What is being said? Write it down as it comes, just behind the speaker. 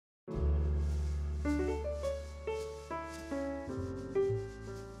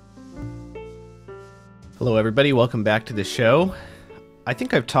Hello, everybody. Welcome back to the show. I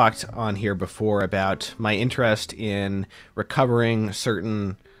think I've talked on here before about my interest in recovering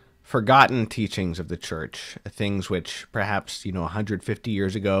certain forgotten teachings of the church, things which perhaps, 150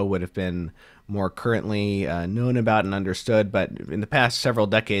 years ago would have been more currently known about and understood, but in the past several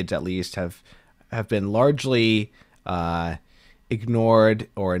decades at least have been largely ignored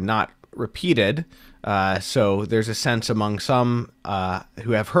or not repeated. So there's a sense among some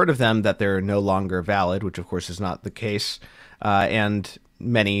who have heard of them that they're no longer valid, which of course is not the case. And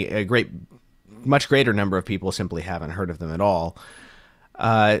a much greater number of people simply haven't heard of them at all.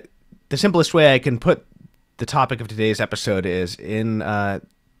 The simplest way I can put the topic of today's episode is in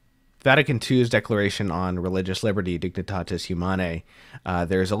Vatican II's Declaration on Religious Liberty, Dignitatis Humanae.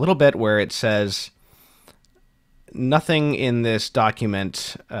 There's a little bit where it says, nothing in this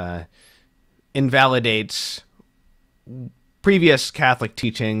document invalidates previous Catholic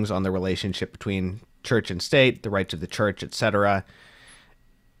teachings on the relationship between church and state, the rights of the church, etc.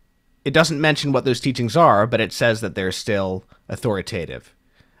 It doesn't mention what those teachings are, but it says that they're still authoritative.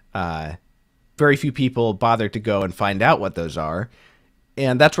 Very few people bother to go and find out what those are,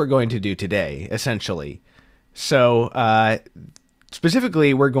 and that's what we're going to do today, essentially. So,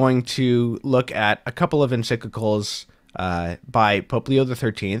 specifically, we're going to look at a couple of encyclicals by Pope Leo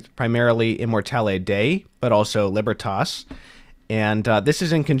XIII, primarily Immortale Dei, but also Libertas. And this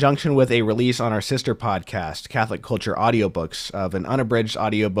is in conjunction with a release on our sister podcast, Catholic Culture Audiobooks, of an unabridged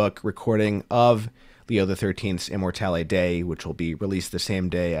audiobook recording of Leo XIII's Immortale Dei, which will be released the same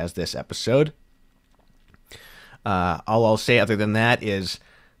day as this episode. All I'll say other than that is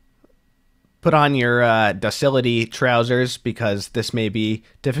put on your docility trousers, because this may be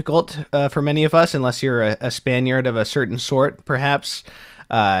difficult for many of us, unless you're a Spaniard of a certain sort, perhaps.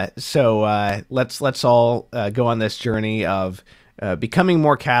 So let's all go on this journey of becoming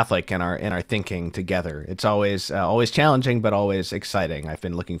more Catholic in our thinking together. It's always challenging, but always exciting. I've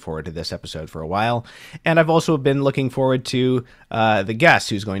been looking forward to this episode for a while, and I've also been looking forward to the guest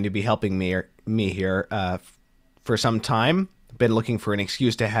who's going to be helping me here for some time. Been looking for an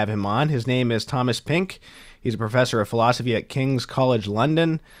excuse to have him on. His name is Thomas Pink. He's a professor of philosophy at King's College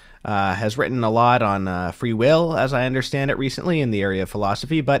London. Has written a lot on free will, as I understand it, recently in the area of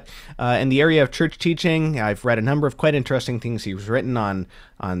philosophy. But in the area of church teaching, I've read a number of quite interesting things he's written on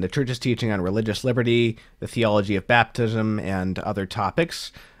the church's teaching on religious liberty, the theology of baptism, and other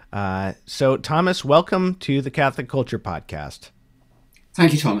topics. So, Thomas, welcome to the Catholic Culture Podcast.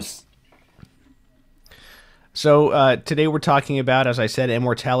 Thank you, Thomas. So today we're talking about, as I said,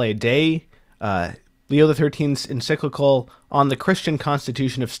 Immortale Dei, Leo XIII's encyclical on the Christian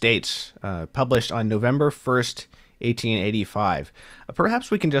Constitution of States, published on November 1st, 1885.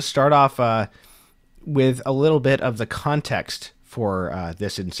 Perhaps we can just start off with a little bit of the context for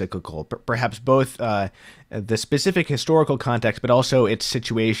this encyclical, perhaps both the specific historical context, but also its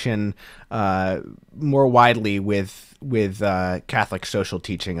situation more widely with Catholic social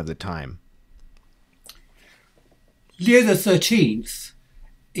teaching of the time. Leo XIII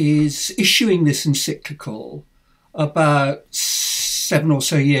is issuing this encyclical about 7 or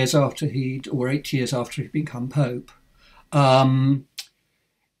so years after 8 years after he'd become Pope.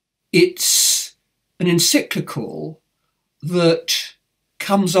 It's an encyclical that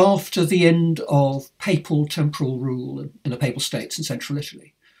comes after the end of papal temporal rule in the Papal States in central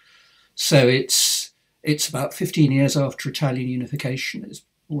Italy. So it's about 15 years after Italian unification is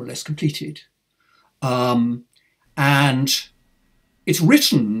more or less completed. And it's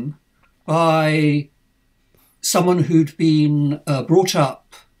written by someone who'd been brought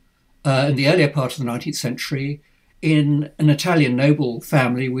up in the earlier part of the 19th century in an Italian noble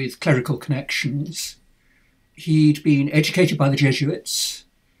family with clerical connections. He'd been educated by the Jesuits,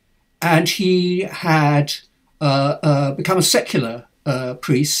 and he had become a secular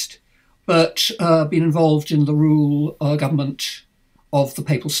priest, but been involved in the rule government of the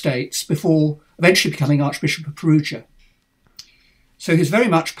Papal States before eventually becoming Archbishop of Perugia. So he's very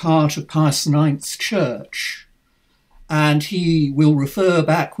much part of Pius IX's church, and he will refer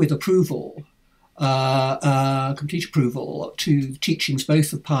back with approval, complete approval, to teachings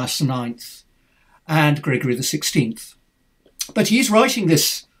both of Pius IX and Gregory XVI. But he is writing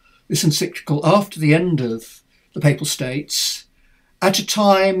this encyclical after the end of the Papal States, at a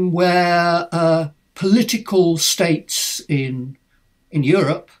time where political states in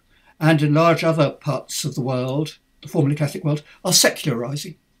Europe and in large other parts of the world, the formerly Catholic world, are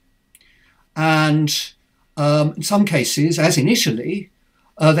secularizing. And in some cases, as in Italy,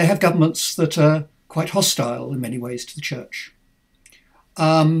 they have governments that are quite hostile in many ways to the church.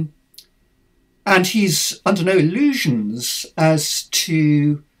 And he's under no illusions as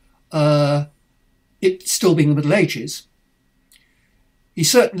to it still being the Middle Ages. He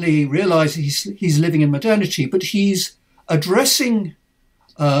certainly realizes he's living in modernity, but he's addressing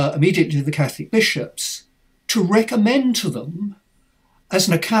immediately the Catholic bishops to recommend to them, as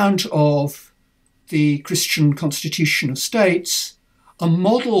an account of the Christian constitution of states, a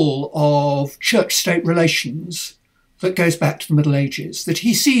model of church-state relations that goes back to the Middle Ages, that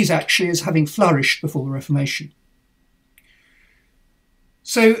he sees actually as having flourished before the Reformation.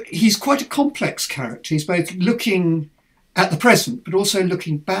 So he's quite a complex character. He's both looking at the present, but also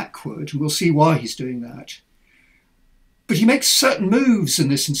looking backward, and we'll see why he's doing that. But he makes certain moves in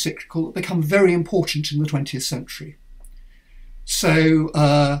this encyclical that become very important in the 20th century. So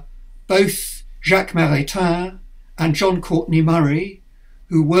both Jacques Maritain and John Courtenay Murray,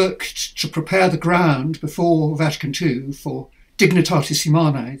 who worked to prepare the ground before Vatican II for Dignitatis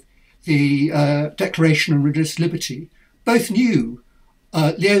Humanae, the Declaration on Religious Liberty, both knew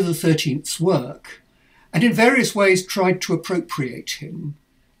Leo XIII's work and in various ways tried to appropriate him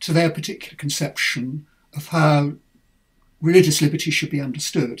to their particular conception of how religious liberty should be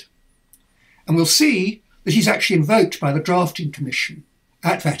understood. And we'll see that he's actually invoked by the drafting commission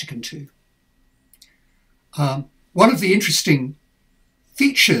at Vatican II. One of the interesting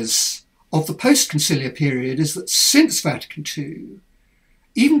features of the post-conciliar period is that since Vatican II,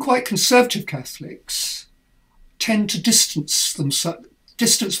 even quite conservative Catholics tend to distance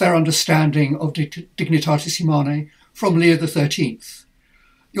their understanding of Dignitatis Humanae from Leo XIII.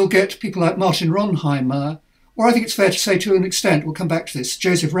 You'll get people like Martin Ronheimer, or I think it's fair to say to an extent, we'll come back to this,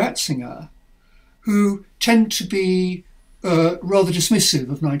 Joseph Ratzinger, who tend to be rather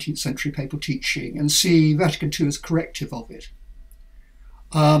dismissive of 19th century papal teaching and see Vatican II as corrective of it.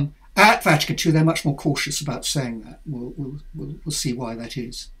 At Vatican II, they're much more cautious about saying that. We'll see why that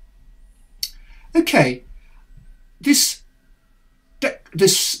is. Okay, this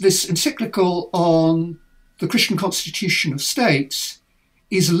encyclical on the Christian constitution of states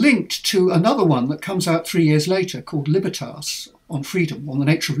is linked to another one that comes out 3 years later called Libertas, on freedom, on the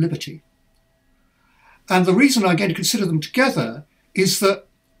nature of liberty. And the reason I'm going to consider them together is that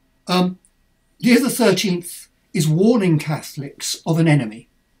Leo XIII is warning Catholics of an enemy.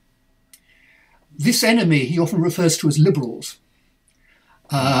 This enemy he often refers to as liberals.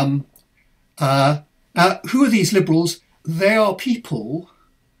 Now, who are these liberals? They are people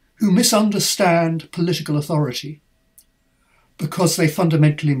who misunderstand political authority because they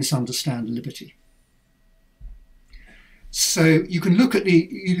fundamentally misunderstand liberty. So you can look at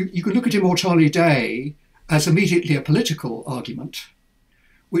Immortale Dei as immediately a political argument,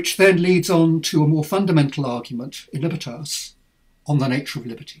 which then leads on to a more fundamental argument in Libertas on the nature of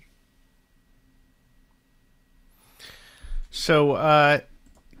liberty. So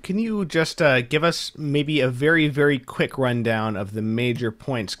can you just give us maybe a very, very quick rundown of the major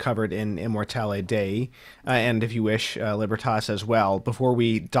points covered in Immortale Dei, and if you wish, Libertas as well, before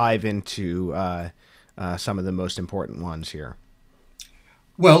we dive into some of the most important ones here?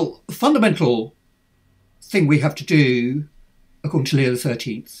 Well, the fundamental thing we have to do, according to Leo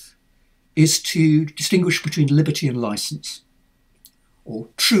XIII, is to distinguish between liberty and license, or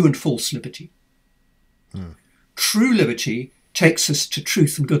true and false liberty. True liberty takes us to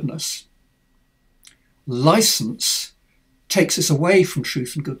truth and goodness. License takes us away from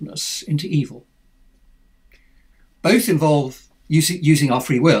truth and goodness into evil. Both involve using our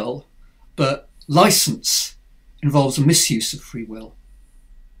free will, but license involves a misuse of free will.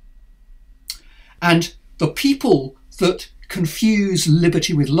 And the people that confuse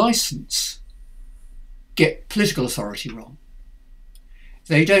liberty with license get political authority wrong.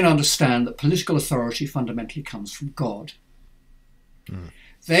 They don't understand that political authority fundamentally comes from God.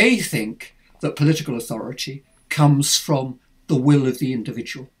 They think that political authority comes from the will of the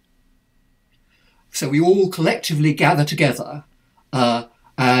individual. So we all collectively gather together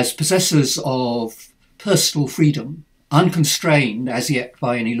as possessors of personal freedom, unconstrained as yet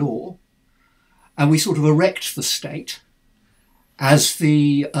by any law, and we sort of erect the state as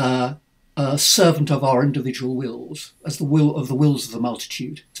the servant of our individual wills, as the wills of the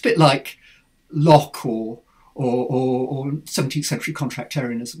multitude. It's a bit like Locke or 17th century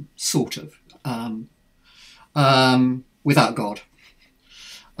contractarianism, sort of, without God.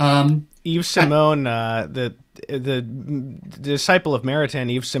 Yves Simon, the disciple of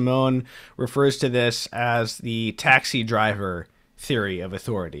Maritain, Yves Simon refers to this as the taxi driver theory of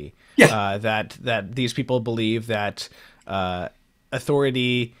authority. Yeah. That these people believe that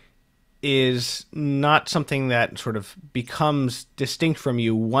authority is not something that sort of becomes distinct from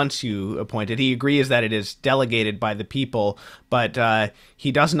you once you appoint it. He agrees that it is delegated by the people, but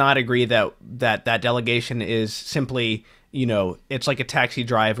he does not agree that delegation is simply, it's like a taxi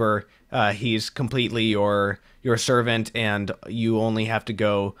driver. He's completely your servant, and you only have to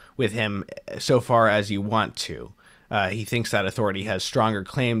go with him so far as you want to. He thinks that authority has stronger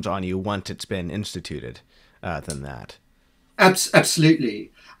claims on you once it's been instituted than that.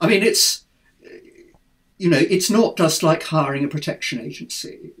 Absolutely. I mean, it's not just like hiring a protection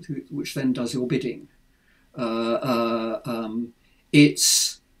agency, which then does your bidding.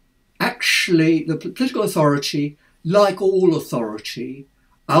 It's actually the political authority, like all authority,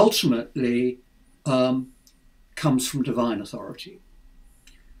 ultimately comes from divine authority.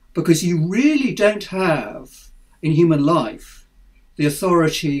 Because you really don't have, in human life, the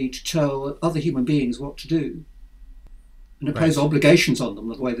authority to tell other human beings what to do and impose obligations on them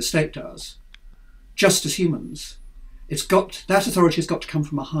the way the state does. Just as humans, that authority has got to come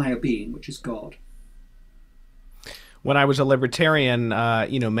from a higher being, which is God. When I was a libertarian,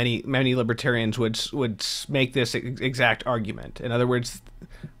 many libertarians would make this exact argument. In other words,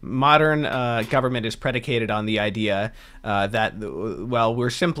 modern government is predicated on the idea that, well, we're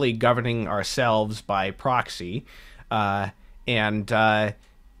simply governing ourselves by proxy, and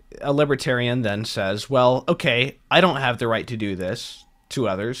a libertarian then says, well, okay, I don't have the right to do this to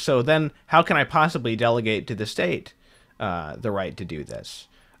others, so then how can I possibly delegate to the state the right to do this?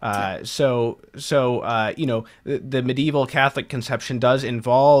 The medieval Catholic conception does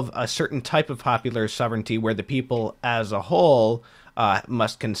involve a certain type of popular sovereignty where the people as a whole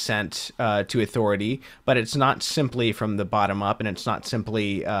must consent to authority, but it's not simply from the bottom up, and it's not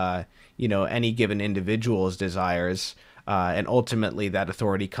simply any given individual's desires. And ultimately, that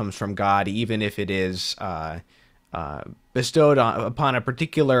authority comes from God, even if it is bestowed upon a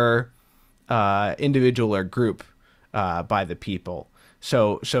particular individual or group by the people.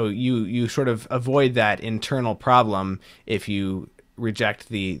 So you sort of avoid that internal problem if you reject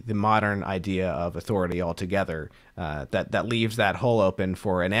the modern idea of authority altogether. That leaves that hole open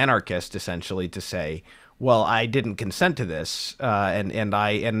for an anarchist essentially to say, well, I didn't consent to this,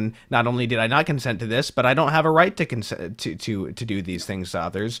 and not only did I not consent to this, but I don't have a right to consent to do these things to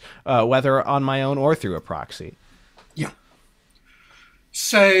others, whether on my own or through a proxy. Yeah.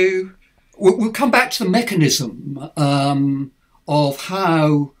 So we'll come back to the mechanism of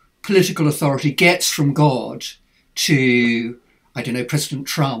how political authority gets from God to, I don't know, President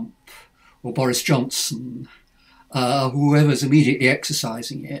Trump or Boris Johnson, whoever's immediately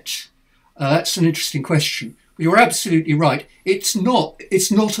exercising it. That's an interesting question. You're absolutely right. It's not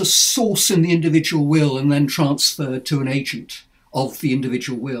a source in the individual will and then transferred to an agent of the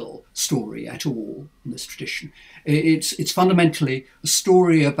individual will story at all in this tradition. It's fundamentally a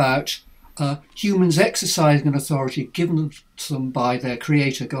story about humans exercising an authority given to them by their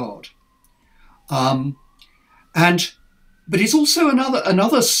creator God. But it's also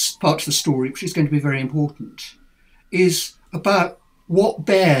another part of the story, which is going to be very important, is about what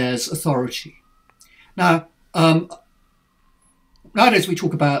bears authority. Now, nowadays we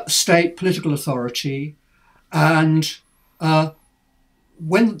talk about state, political authority, and we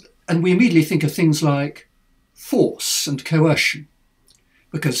immediately think of things like force and coercion,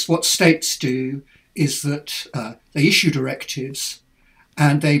 because what states do is that they issue directives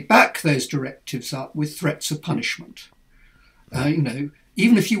and they back those directives up with threats of punishment.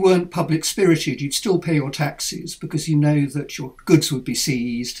 Even if you weren't public-spirited, you'd still pay your taxes because you know that your goods would be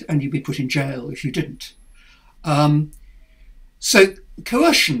seized and you'd be put in jail if you didn't. So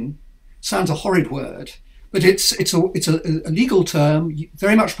coercion sounds a horrid word, but it's a legal term,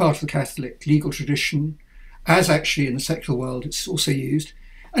 very much part of the Catholic legal tradition, as actually in the secular world it's also used.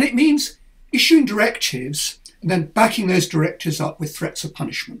 And it means issuing directives and then backing those directives up with threats of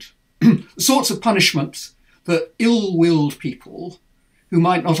punishment. The sorts of punishments that ill-willed people who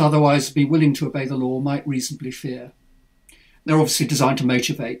might not otherwise be willing to obey the law might reasonably fear. They're obviously designed to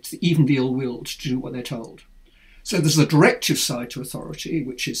motivate even the ill-willed to do what they're told. So there's the directive side to authority,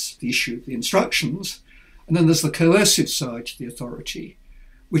 which is the issue of the instructions, and then there's the coercive side to the authority,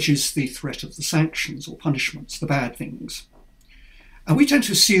 which is the threat of the sanctions or punishments, the bad things. And we tend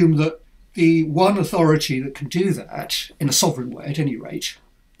to assume that the one authority that can do that, in a sovereign way at any rate,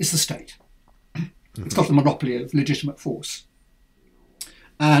 is the state. Mm-hmm. It's got the monopoly of legitimate force.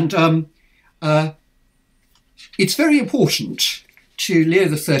 And it's very important to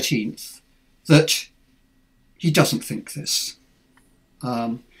Leo XIII that he doesn't think this.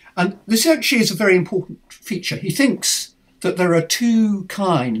 And this actually is a very important feature. He thinks that there are two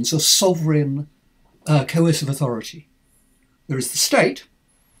kinds of sovereign coercive authority. There is the state,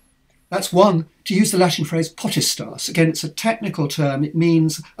 That's one, to use the Latin phrase potestas. Again, it's a technical term. It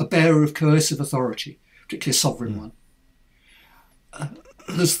means a bearer of coercive authority, particularly a sovereign one.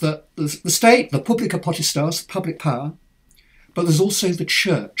 There's the state, the publica potestas, public power, but there's also the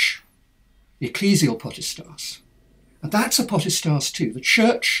church, the ecclesial potestas. And that's a potestas too. The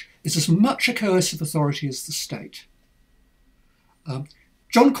church is as much a coercive authority as the state.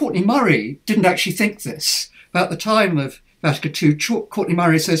 John Courtenay Murray didn't actually think this. About the time of Vatican II, Courtenay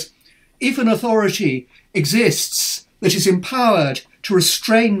Murray says, if an authority exists that is empowered to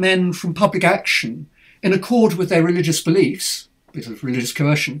restrain men from public action in accord with their religious beliefs, because of religious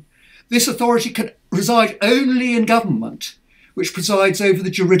coercion, this authority can reside only in government, which presides over the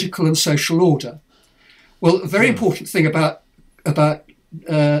juridical and social order. Well, a very important thing about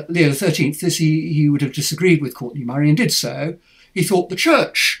Leo XIII is he would have disagreed with Courtenay Murray and did so. He thought the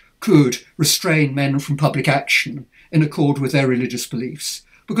church could restrain men from public action in accord with their religious beliefs,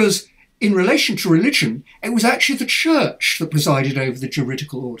 because in relation to religion, it was actually the church that presided over the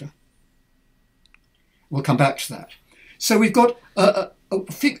juridical order. We'll come back to that. So we've got a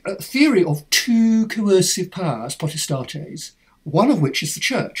theory of two coercive powers, potestates, one of which is the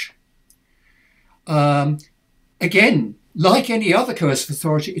church. Again, like any other coercive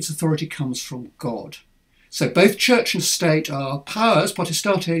authority, its authority comes from God. So both church and state are powers,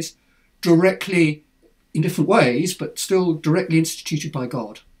 potestates, directly, in different ways, but still directly instituted by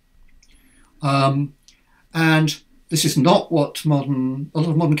God. And this is not what a lot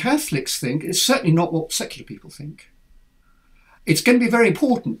of modern Catholics think. It's certainly not what secular people think. It's going to be very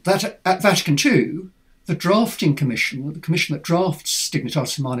important that at Vatican II, the drafting commission, the commission that drafts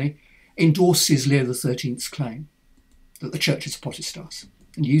Dignitatis Humanae, endorses Leo XIII's claim that the church is a potestas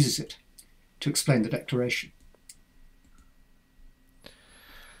and uses it to explain the declaration.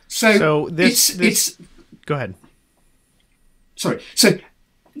 So this go ahead. Sorry. So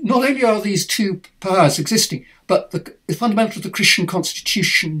not only are these two powers existing, but the fundamental of the Christian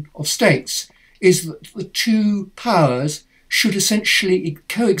constitution of states is that the two powers should essentially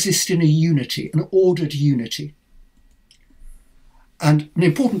coexist in a unity, an ordered unity. And an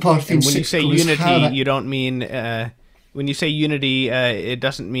important part of the encyclical is when you say unity, you don't mean when you say unity, it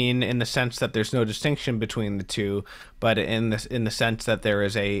doesn't mean in the sense that there's no distinction between the two, but in the sense that there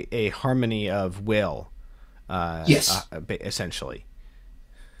is a harmony of will. Yes, essentially.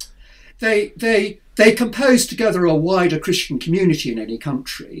 They compose together a wider Christian community in any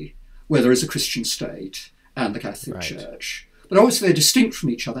country where there is a Christian state and the Catholic Church. But obviously they're distinct from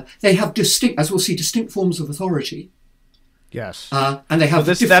each other. They have distinct, as we'll see, distinct forms of authority. Yes. And they have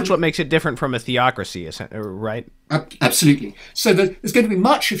that's what makes it different from a theocracy, right? Absolutely. So there's going to be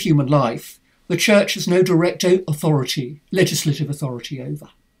much of human life the Church has no direct authority, legislative authority over.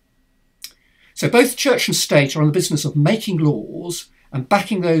 So both Church and state are in the business of making laws and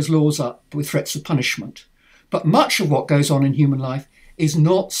backing those laws up with threats of punishment. But much of what goes on in human life is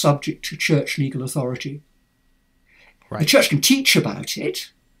not subject to church legal authority. Right. The church can teach about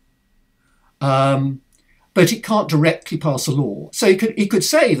it, but it can't directly pass a law. So it could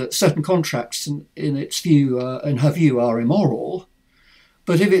say that certain contracts, in her view, are immoral.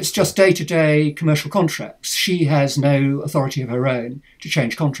 But if it's just day-to-day commercial contracts, she has no authority of her own to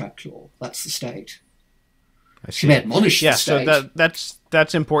change contract law. That's the state. She may admonish the state. So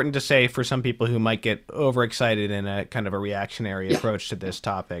that's important to say for some people who might get overexcited in a kind of a reactionary approach to this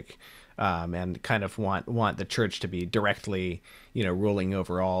topic, and kind of want the church to be directly, ruling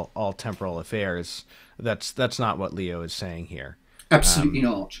over all temporal affairs. That's not what Leo is saying here. Absolutely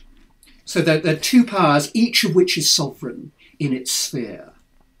not. So there are two powers, each of which is sovereign in its sphere.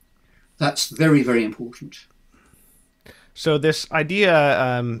 That's very, very important. So this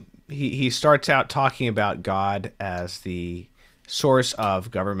idea, he starts out talking about God as the source of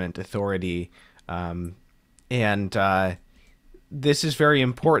government authority, and this is very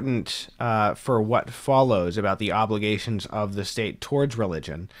important for what follows about the obligations of the state towards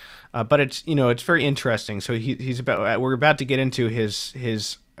religion. But it's very interesting. So we're about to get into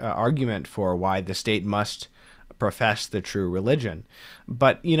his argument for why the state must profess the true religion.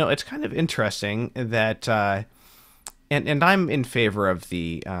 But it's kind of interesting that and I'm in favor of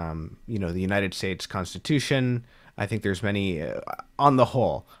the the United States Constitution. I think there's many, on the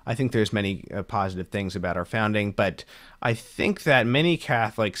whole, I think there's many positive things about our founding, but I think that many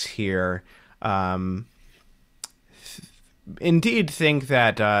Catholics here indeed think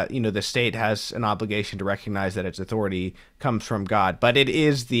that, the state has an obligation to recognize that its authority comes from God, but it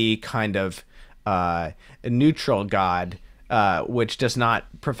is the kind of neutral God which does not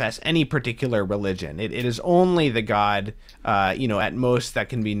profess any particular religion. It is only the God, at most, that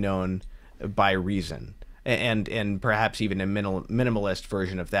can be known by reason. and perhaps even a minimalist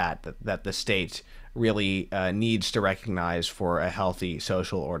version of that the state really needs to recognize for a healthy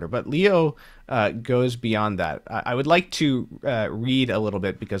social order. But Leo goes beyond that. I would like to read a little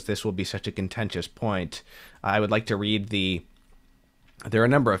bit, because this will be such a contentious point. I would like to read there are a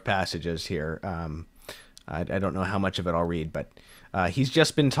number of passages here. I don't know how much of it I'll read, but he's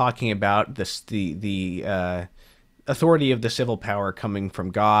just been talking about the authority of the civil power coming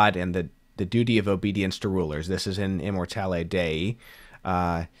from God and the duty of obedience to rulers. This is in Immortale Dei.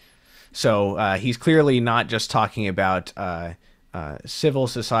 So he's clearly not just talking about civil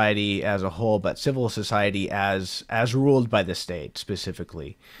society as a whole, but civil society as ruled by the state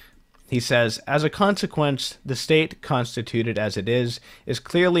specifically. He says, as a consequence, the state, constituted as it is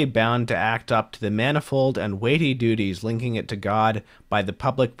clearly bound to act up to the manifold and weighty duties linking it to God by the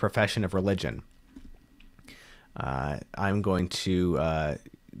public profession of religion. I'm going to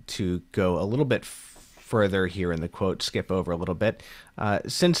go a little bit further here in the quote, skip over a little bit.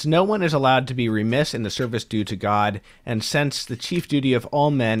 Since no one is allowed to be remiss in the service due to God, and since the chief duty of all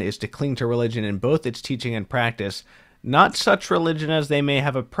men is to cling to religion in both its teaching and practice, not such religion as they may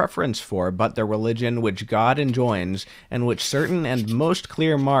have a preference for, but the religion which God enjoins, and which certain and most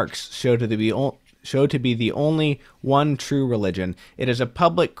clear marks show to be the only one true religion, it is a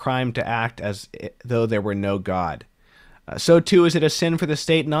public crime to act as though there were no God. So too is it a sin for the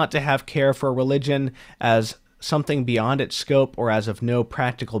state not to have care for religion as something beyond its scope or as of no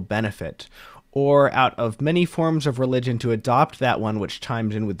practical benefit, or out of many forms of religion to adopt that one which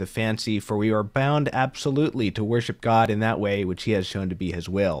chimes in with the fancy, for we are bound absolutely to worship God in that way which he has shown to be his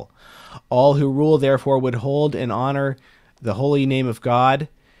will. All who rule therefore would hold in honor the holy name of God,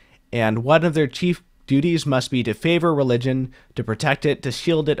 and one of their chief duties must be to favor religion, to protect it, to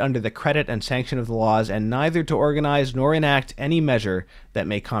shield it under the credit and sanction of the laws, and neither to organize nor enact any measure that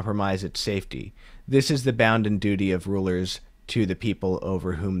may compromise its safety. This is the bounden duty of rulers to the people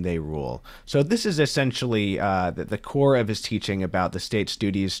over whom they rule. So this is essentially the core of his teaching about the state's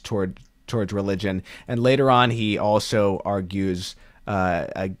duties towards religion. And later on, he also argues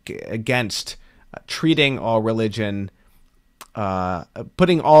against treating all religion,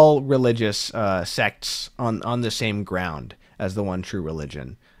 putting all religious sects on the same ground as the one true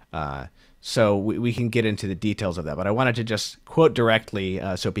religion. So we can get into the details of that, but I wanted to just quote directly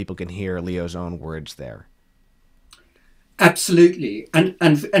so people can hear Leo's own words there. Absolutely, and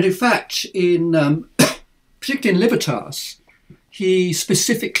in fact, in particularly in Libertas, he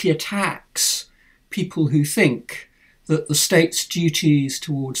specifically attacks people who think that the state's duties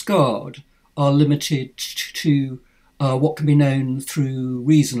towards God are limited to what can be known through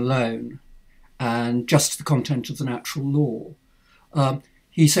reason alone and just the content of the natural law.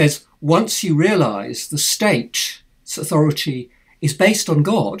 He says, once you realise the state's authority is based on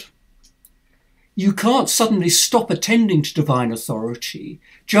God, you can't suddenly stop attending to divine authority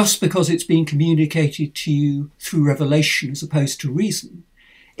just because it's being communicated to you through revelation as opposed to reason.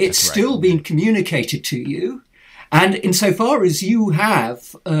 It's still being communicated to you. And insofar as you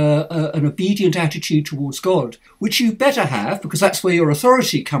have an obedient attitude towards God, which you better have, because that's where your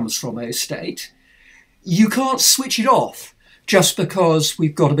authority comes from, O state, you can't switch it off just because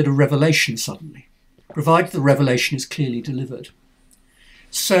we've got a bit of revelation suddenly, provided the revelation is clearly delivered.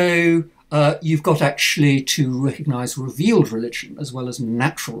 So you've got actually to recognise revealed religion as well as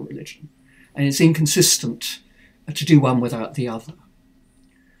natural religion. And it's inconsistent to do one without the other.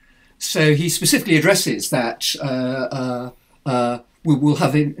 So he specifically addresses that we will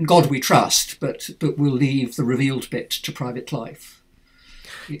have in God we trust, but we'll leave the revealed bit to private life.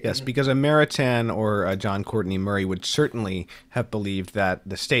 Yes, because a Maritain or a John Courtney Murray would certainly have believed that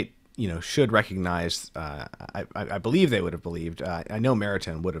the state, should recognize. I believe they would have believed. I know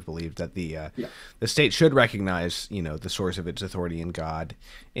Maritain would have believed that the state should recognize, the source of its authority in God,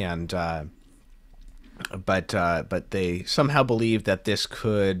 and but they somehow believed that this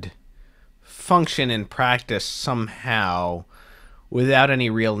could function in practice somehow without any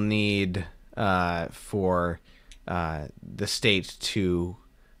real need for the state to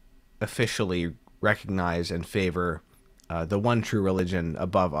officially recognize and favor the one true religion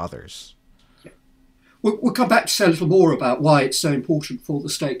above others. We'll come back to say a little more about why it's so important for the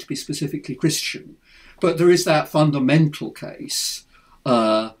state to be specifically Christian. But there is that fundamental case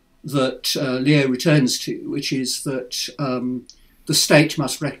that Leo returns to, which is that the state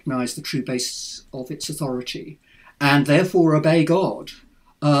must recognise the true basis of its authority and therefore obey God,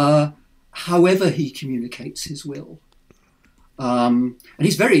 however he communicates his will. And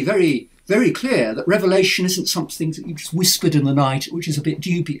he's very, very, very clear that revelation isn't something that you just whispered in the night, which is a bit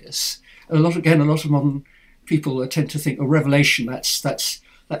dubious. A lot of modern people tend to think, revelation, that's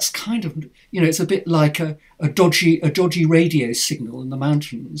That's kind of, it's a bit like a dodgy radio signal in the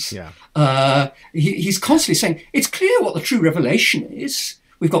mountains. Yeah. He's constantly saying, it's clear what the true revelation is.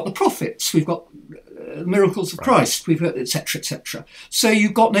 We've got the prophets, we've got miracles of Christ, we've got etc., etc. So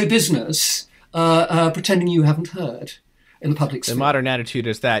you've got no business pretending you haven't heard in the public sphere. The modern attitude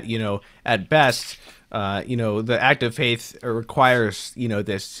is that, at best, the act of faith requires,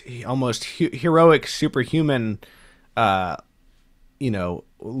 this almost heroic, superhuman,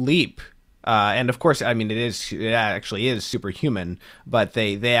 leap. And of course, I mean, it actually is superhuman, but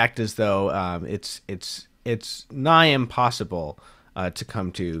they act as though it's nigh impossible to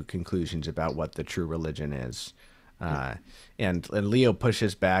come to conclusions about what the true religion is. And Leo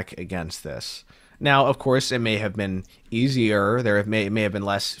pushes back against this. Now, of course, it may have been easier. There may have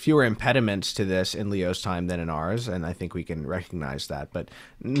been fewer impediments to this in Leo's time than in ours, and I think we can recognize that. But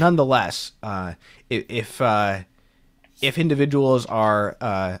nonetheless, if individuals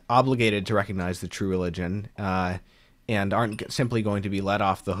are obligated to recognize the true religion and aren't simply going to be let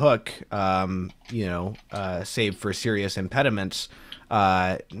off the hook, save for serious impediments,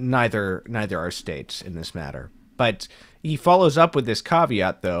 neither are states in this matter. But he follows up with this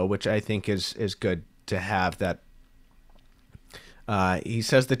caveat, though, which I think is good to have, that he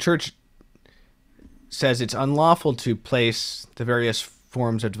says the Church says it's unlawful to place the various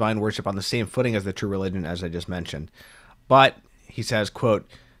forms of divine worship on the same footing as the true religion, as I just mentioned. But, he says, quote,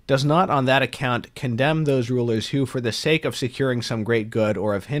 does not on that account condemn those rulers who, for the sake of securing some great good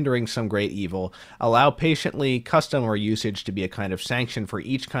or of hindering some great evil, allow patiently custom or usage to be a kind of sanction for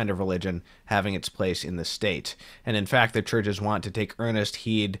each kind of religion having its place in the state. And in fact, the churches want to take earnest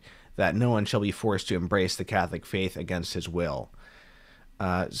heed that no one shall be forced to embrace the Catholic faith against his will.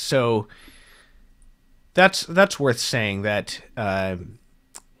 So that's worth saying, that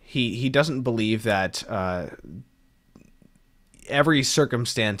he doesn't believe that every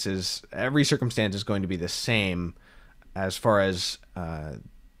circumstance is going to be the same as far as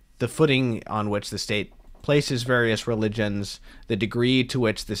the footing on which the state places various religions, the degree to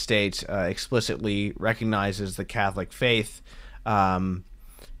which the state explicitly recognizes the Catholic faith.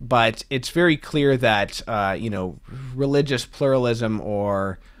 But it's very clear that religious pluralism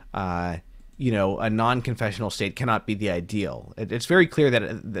or a non-confessional state cannot be the ideal. It's very clear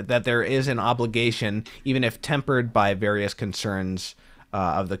that there is an obligation, even if tempered by various concerns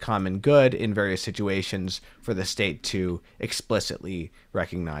of the common good in various situations, for the state to explicitly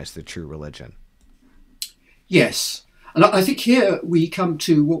recognize the true religion. Yes. And I think here we come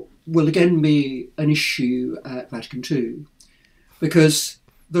to what will again be an issue at Vatican II, because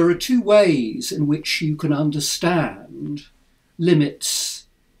there are two ways in which you can understand limits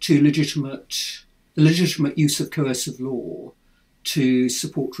to the legitimate use of coercive law to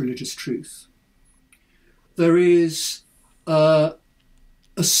support religious truth. There is a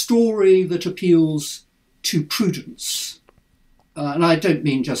story that appeals to prudence, and I don't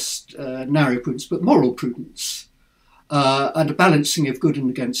mean just narrow prudence, but moral prudence, and a balancing of good and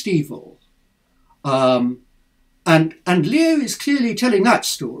against evil. And Leo is clearly telling that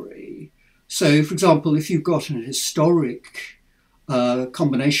story. So, for example, if you've got an historic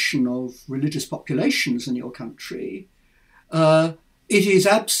combination of religious populations in your country, it is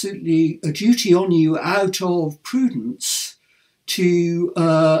absolutely a duty on you out of prudence to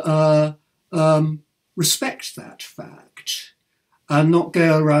respect that fact and not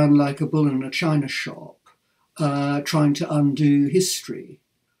go around like a bull in a china shop trying to undo history.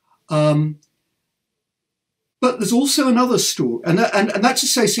 But there's also another story, and that's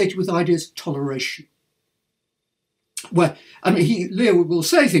associated with ideas of toleration. Where, I mean, Leo will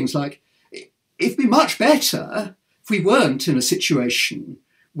say things like, it'd be much better if we weren't in a situation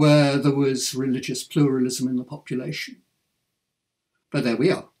where there was religious pluralism in the population. But there we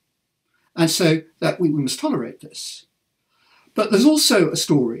are. And so that we must tolerate this. But there's also a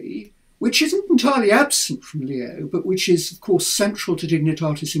story which isn't entirely absent from Leo, but which is, of course, central to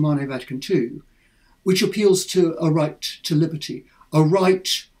Dignitatis Humanae Vatican II, which appeals to a right to liberty, a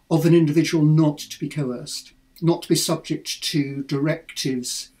right of an individual not to be coerced, not to be subject to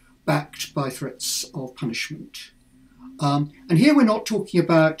directives backed by threats of punishment. And here we're not talking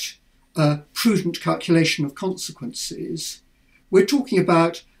about prudent calculation of consequences. We're talking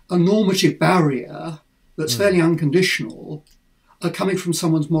about a normative barrier that's fairly unconditional, coming from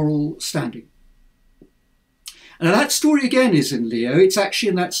someone's moral standing. And that story again is in Leo. It's actually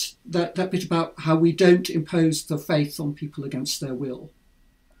in that bit about how we don't impose the faith on people against their will.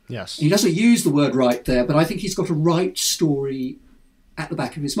 Yes. He doesn't use the word right there, but I think he's got a right story at the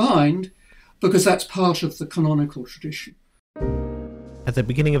back of his mind, because that's part of the canonical tradition. At the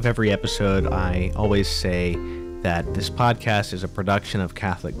beginning of every episode, I always say that this podcast is a production of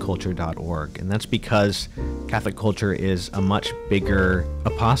CatholicCulture.org, and that's because Catholic Culture is a much bigger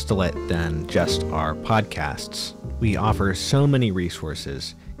apostolate than just our podcasts. We offer so many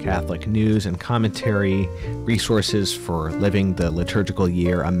resources: Catholic news and commentary, resources for living the liturgical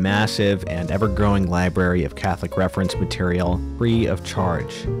year, a massive and ever-growing library of Catholic reference material, free of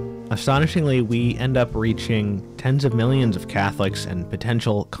charge. Astonishingly, we end up reaching tens of millions of Catholics and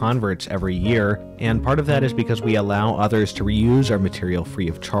potential converts every year, and part of that is because we allow others to reuse our material free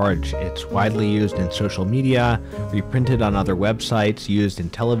of charge. It's widely used in social media, reprinted on other websites, used in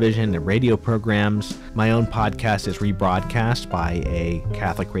television and radio programs. My own podcast is rebroadcast by a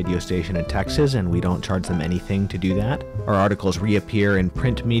Catholic radio station in Texas, and we don't charge them anything to do that. Our articles reappear in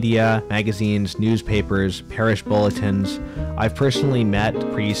print media, magazines, newspapers, parish bulletins. I've personally met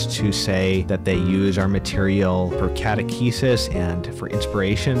priests who say that they use our material for catechesis and for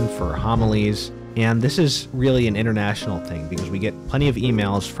inspiration, for homilies. And this is really an international thing because we get plenty of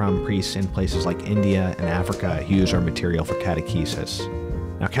emails from priests in places like India and Africa who use our material for catechesis.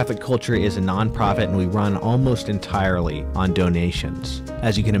 Now, Catholic Culture is a nonprofit, and we run almost entirely on donations.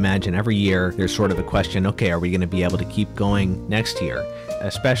 As you can imagine, every year there's sort of a question, okay, are we going to be able to keep going next year?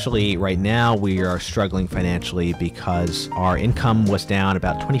 Especially right now, we are struggling financially because our income was down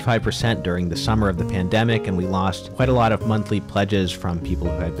about 25% during the summer of the pandemic, and we lost quite a lot of monthly pledges from people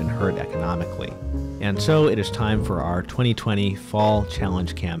who had been hurt economically. And so it is time for our 2020 Fall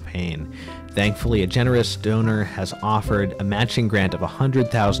Challenge campaign. Thankfully, a generous donor has offered a matching grant of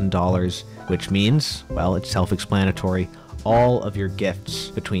 $100,000, which means, well, it's self-explanatory, all of your gifts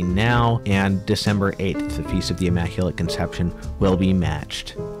between now and December 8th, the Feast of the Immaculate Conception, will be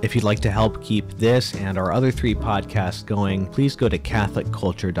matched. If you'd like to help keep this and our other 3 podcasts going, please go to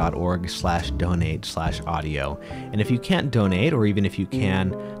catholicculture.org/donate/audio. And if you can't donate, or even if you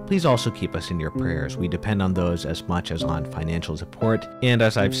can, please also keep us in your prayers. We depend on those as much as on financial support. And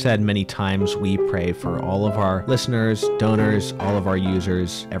as I've said many times, we pray for all of our listeners, donors, all of our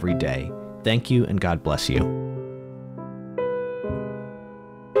users every day. Thank you, and God bless you.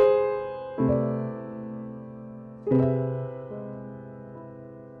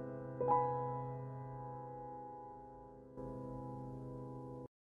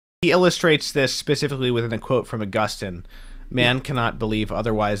 He illustrates this specifically within a quote from Augustine: "Man cannot believe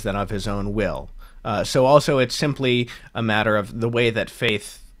otherwise than of his own will." So also it's simply a matter of the way that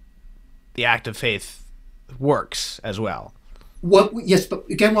faith, the act of faith, works as well. Well, yes, but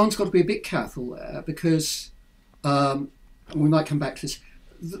again, one's got to be a bit careful there because, and we might come back to this,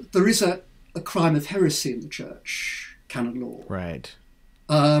 there is a crime of heresy in the Church canon law. Right.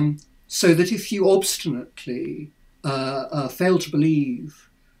 So that if you obstinately fail to believe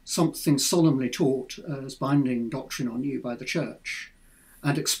something solemnly taught as binding doctrine on you by the Church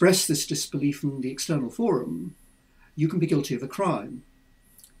and express this disbelief in the external forum, you can be guilty of a crime.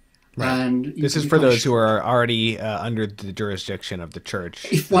 Right. And this is for those who are already under the jurisdiction of the Church.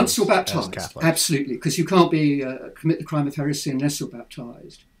 If once you're baptized, absolutely, because you can't be commit the crime of heresy unless you're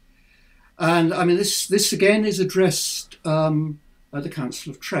baptized. And I mean, this again is addressed at the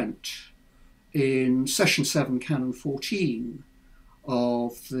Council of Trent in Session 7, Canon 14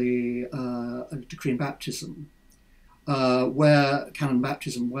 of the Decree on Baptism, where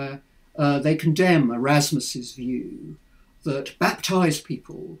they condemn Erasmus's view that baptized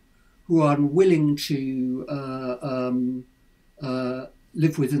people who are unwilling to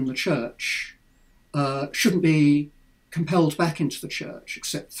live within the Church shouldn't be compelled back into the Church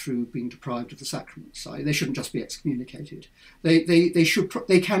except through being deprived of the sacraments. They shouldn't just be excommunicated.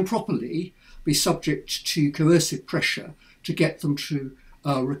 They can properly be subject to coercive pressure to get them to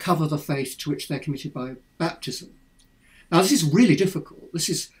recover the faith to which they're committed by baptism. Now, this is really difficult. This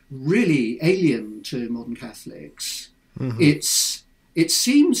is really alien to modern Catholics. Mm-hmm. It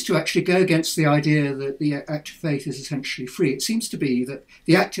seems to actually go against the idea that the act of faith is essentially free. It seems to be that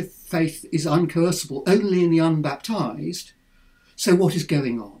the act of faith is uncoercible only in the unbaptized. So what is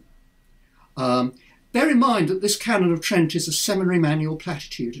going on? Bear in mind that this Canon of Trent is a seminary manual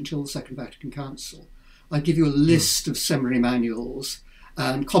platitude until the Second Vatican Council. I give you a list of seminary manuals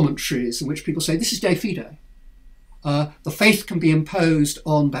and commentaries in which people say this is de fide. The faith can be imposed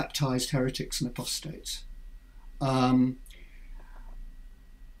on baptized heretics and apostates.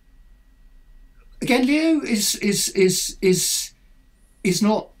 Again, Leo is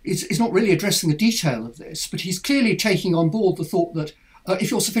not really addressing the detail of this, but he's clearly taking on board the thought that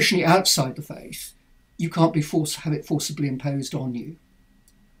if you're sufficiently outside the faith, you can't have it forcibly imposed on you.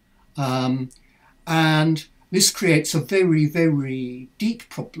 And this creates a very, very deep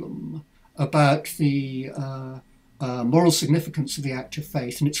problem about the moral significance of the act of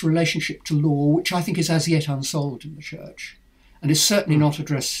faith and its relationship to law, which I think is as yet unsolved in the Church, and is certainly not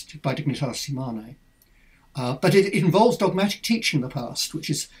addressed by Dignitatis Humanae. But it involves dogmatic teaching in the past, which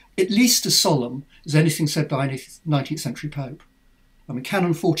is at least as solemn as anything said by a 19th century Pope. I mean,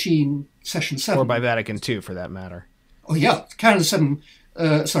 Canon 14, Session 7. Or by Vatican II, for that matter. Oh, yeah. Canon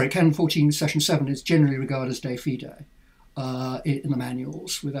 14, Session 7 is generally regarded as de fide in the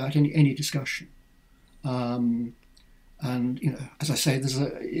manuals without any discussion. And, you know, as I say,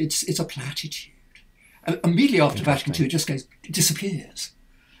 it's a platitude. And immediately after Vatican II, it disappears.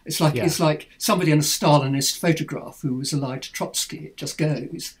 It's like somebody in a Stalinist photograph who was allied to Trotsky. It just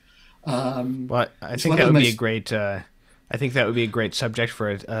goes. But I think that would be a great. I think that would be a great subject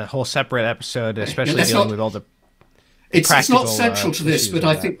for a whole separate episode, especially dealing with all the. It's not central to this, but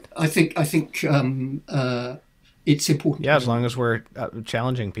I think it's important. Yeah, as long as we're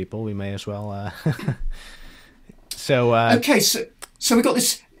challenging people, we may as well. Okay, so we got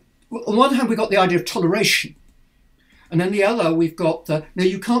this. On one hand, we got the idea of toleration. And then the other, we've got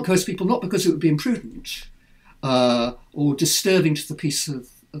you can't coerce people not because it would be imprudent or disturbing to the peace of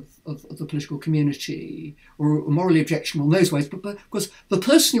the political community or morally objectionable in those ways, but because the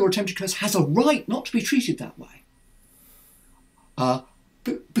person you're attempting to coerce has a right not to be treated that way.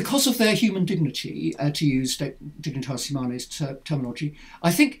 Because of their human dignity, to use Dignitatis Humanae's terminology,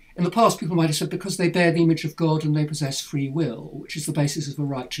 I think in the past people might have said because they bear the image of God and they possess free will, which is the basis of a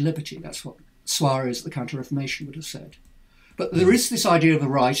right to liberty. That's what Suarez at the Counter-Reformation would have said. But there is this idea of the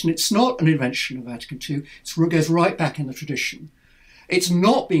right, and it's not an invention of Vatican II. It goes right back in the tradition. It's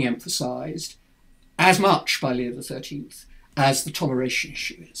not being emphasised as much by Leo XIII as the toleration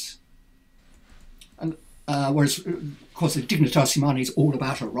issue is. And whereas, of course, the Dignitatis Humanae is all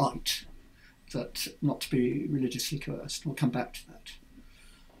about a right, that not to be religiously coerced. We'll come back to that.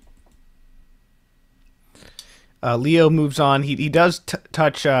 Leo moves on. He does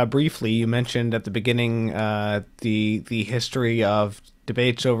touch briefly. You mentioned at the beginning the history of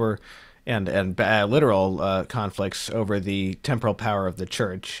debates over and literal conflicts over the temporal power of the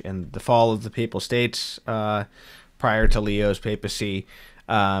Church and the fall of the Papal States prior to Leo's papacy.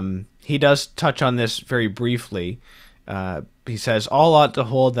 He does touch on this very briefly. He says, "All ought to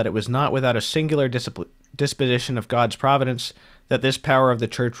hold that it was not without a singular disposition of God's providence that this power of the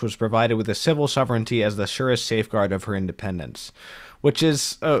Church was provided with a civil sovereignty as the surest safeguard of her independence," which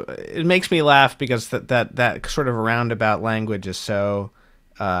is it makes me laugh because that sort of roundabout language is so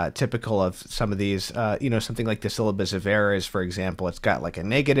typical of some of these. Something like the syllabus of errors, for example. It's got like a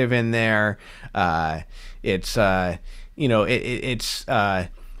negative in there.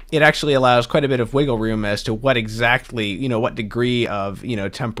 It actually allows quite a bit of wiggle room as to what exactly, what degree of,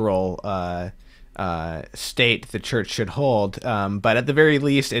 temporal state the Church should hold. But at the very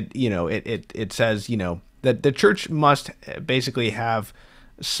least, it says, that the Church must basically have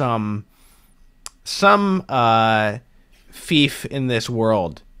some fief in this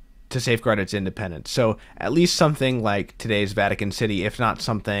world to safeguard its independence. So at least something like today's Vatican City, if not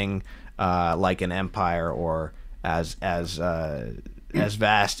something like an empire or as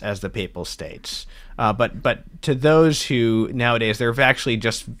vast as the Papal States. But to those who nowadays, there have actually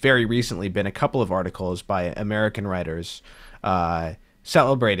just very recently been a couple of articles by American writers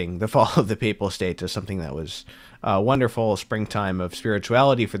celebrating the fall of the Papal States as something that was a wonderful springtime of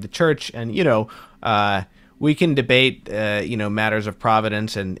spirituality for the Church. And, we can debate, matters of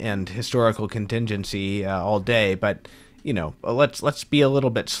providence and historical contingency all day, but, let's be a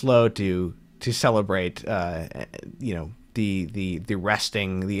little bit slow to celebrate, the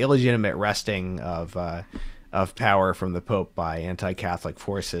wresting, the illegitimate wresting of power from the Pope by anti-Catholic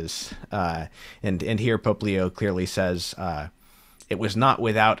forces. And here Pope Leo clearly says it was not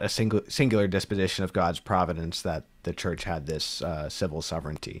without a singular disposition of God's providence that the Church had this civil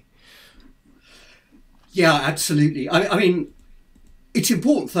sovereignty. Yeah, absolutely. I mean, it's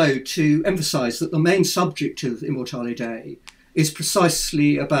important, though, to emphasise that the main subject of Immortale Dei is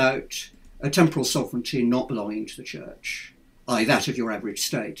precisely about a temporal sovereignty not belonging to the Church, i.e. that of your average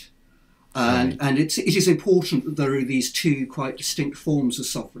state. And it is important that there are these two quite distinct forms of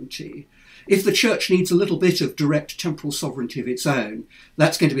sovereignty. If the Church needs a little bit of direct temporal sovereignty of its own,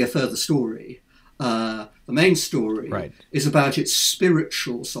 that's going to be a further story. The main story is about its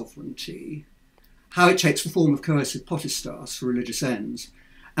spiritual sovereignty, how it takes the form of coercive potestas for religious ends,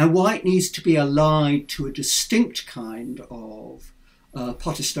 and why it needs to be allied to a distinct kind of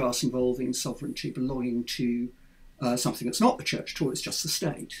potestas involving sovereignty belonging to something that's not the Church at all, it's just the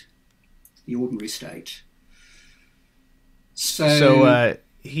state, the ordinary state. So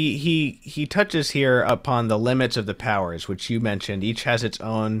he touches here upon the limits of the powers, which you mentioned. Each has its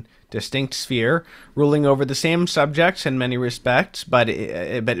own distinct sphere, ruling over the same subjects in many respects,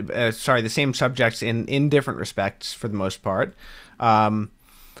 the same subjects in different respects for the most part.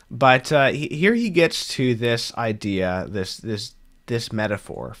 Here he gets to this idea, this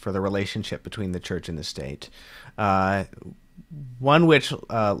metaphor for the relationship between the church and the state, one which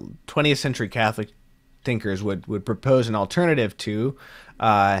 20th century Catholic thinkers would propose an alternative to,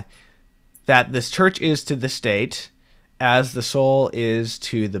 that this church is to the state as the soul is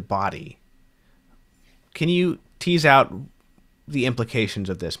to the body. Can you tease out the implications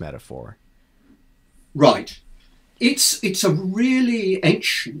of this metaphor? Right. It's a really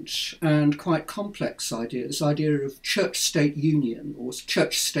ancient and quite complex idea, this idea of church-state union or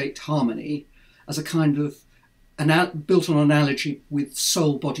church-state harmony as a kind of built on analogy with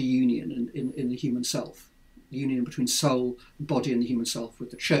soul-body union in the human self, the union between soul, body and the human self, with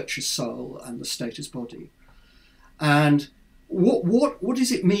the church as soul and the state as body. And what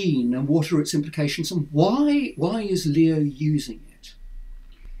does it mean, and what are its implications, and why is Leo using it?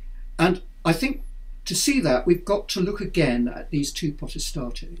 And I think to see that, we've got to look again at these two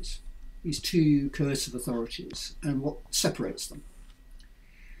potestates, these two coercive authorities, and what separates them.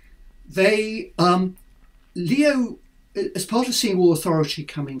 Leo, as part of seeing all authority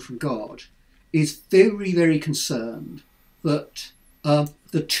coming from God, is very, very concerned that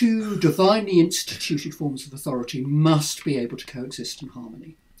the two divinely instituted forms of authority must be able to coexist in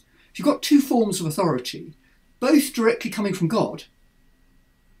harmony. If you've got two forms of authority, both directly coming from God,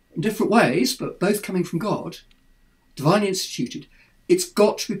 in different ways, but both coming from God, divinely instituted, it's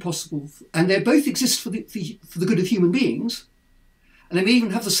got to be possible, and they both exist for the good of human beings, and they may even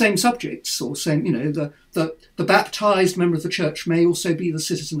have the same subjects, or same, the baptized member of the church may also be the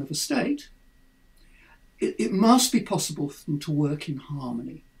citizen of a state. It must be possible for them to work in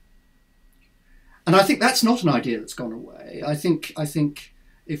harmony. And I think that's not an idea that's gone away. I think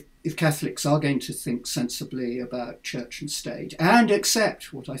if Catholics are going to think sensibly about church and state and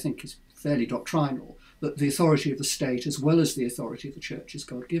accept what I think is fairly doctrinal, that the authority of the state as well as the authority of the church is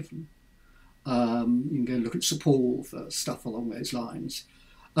God-given. You can go and look at St. Paul for stuff along those lines.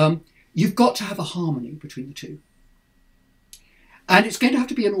 You've got to have a harmony between the two. And it's going to have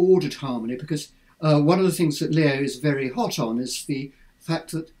to be an ordered harmony, because one of the things that Leo is very hot on is the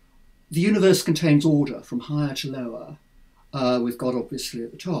fact that the universe contains order from higher to lower, with God obviously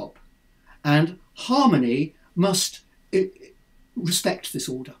at the top. And harmony must respect this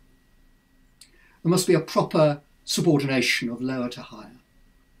order. There must be a proper subordination of lower to higher,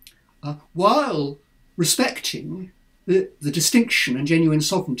 while respecting the distinction and genuine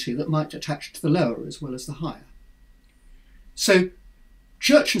sovereignty that might attach to the lower as well as the higher. So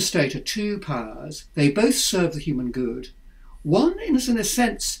church and state are two powers. They both serve the human good. One is, in a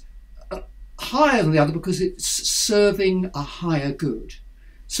sense, higher than the other because it's serving a higher good.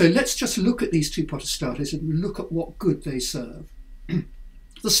 So let's just look at these two potestates and look at what good they serve.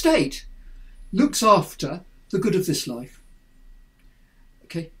 The state looks after the good of this life.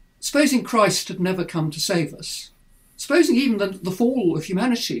 Okay, supposing Christ had never come to save us, supposing even the fall of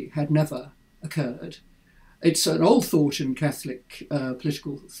humanity had never occurred, it's an old thought in Catholic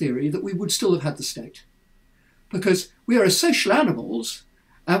political theory that we would still have had the state, because we are social animals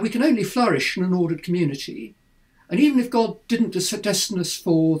and we can only flourish in an ordered community. And even if God didn't destine us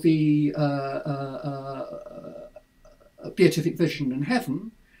for the beatific vision in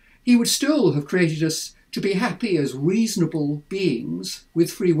heaven, he would still have created us to be happy as reasonable beings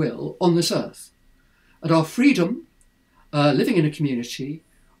with free will on this earth. And our freedom, living in a community,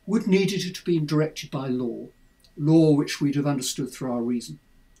 would need it to be directed by law which we'd have understood through our reason.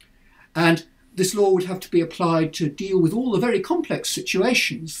 And this law would have to be applied to deal with all the very complex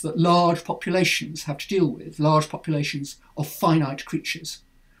situations that large populations have to deal with, large populations of finite creatures,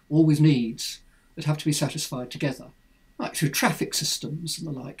 all with needs that have to be satisfied together, like through traffic systems and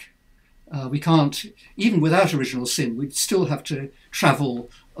the like. We can't, even without original sin, we'd still have to travel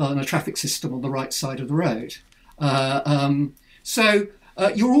on a traffic system on the right side of the road. So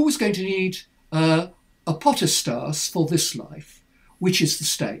you're always going to need a potestas for this life, which is the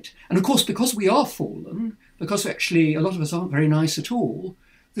state. And of course, because we are fallen, because actually a lot of us aren't very nice at all,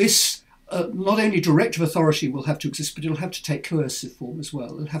 this not only directive authority will have to exist, but it'll have to take coercive form as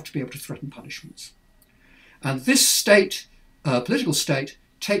well. It'll have to be able to threaten punishments. And this state, political state,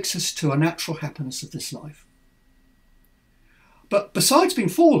 takes us to a natural happiness of this life. But besides being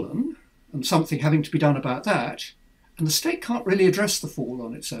fallen, and something having to be done about that, and the state can't really address the fall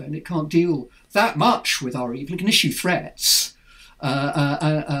on its own. It can't deal that much with our evil. It can issue threats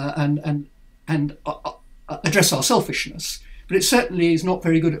and address our selfishness, but it certainly is not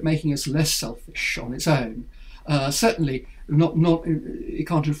very good at making us less selfish on its own. Certainly not. It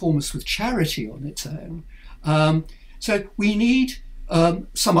can't inform us with charity on its own. So we need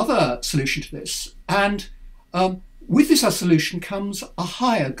some other solution to this, and with this other solution comes a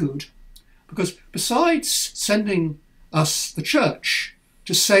higher good, because besides sending us the church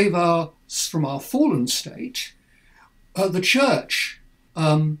to save us from our fallen state, the church,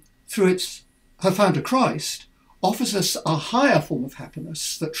 through her founder Christ, offers us a higher form of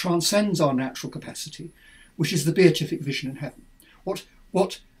happiness that transcends our natural capacity, which is the beatific vision in heaven.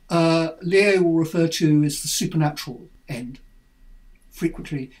 What Leo will refer to as the supernatural end.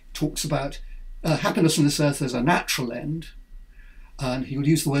 Frequently talks about happiness on this earth as a natural end, and he will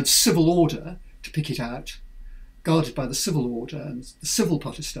use the word civil order to pick it out, guarded by the civil order and the civil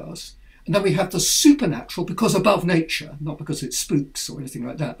potestas. And then we have the supernatural, because above nature, not because it spooks or anything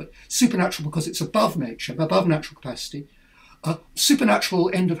like that, but supernatural because it's above nature, above natural capacity,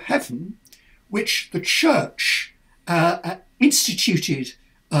 supernatural end of heaven, which the church instituted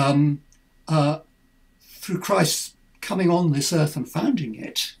through Christ's coming on this earth and founding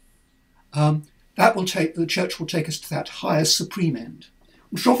it. The church will take us to that higher supreme end,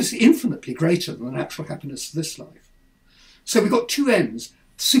 which is obviously infinitely greater than the natural happiness of this life. So we've got two ends: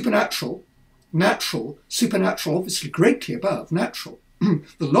 supernatural, natural, supernatural, obviously greatly above natural. The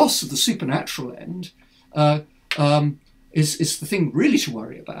loss of the supernatural end is the thing really to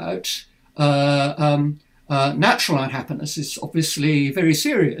worry about. Natural unhappiness is obviously very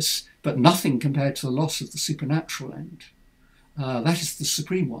serious, but nothing compared to the loss of the supernatural end. That is the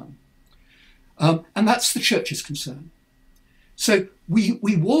supreme one. And that's the church's concern. So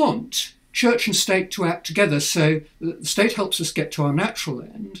we want church and state to act together, so the state helps us get to our natural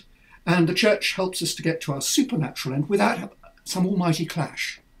end, and the church helps us to get to our supernatural end without some almighty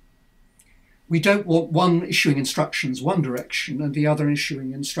clash. We don't want one issuing instructions one direction and the other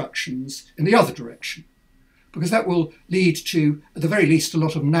issuing instructions in the other direction, because that will lead to, at the very least, a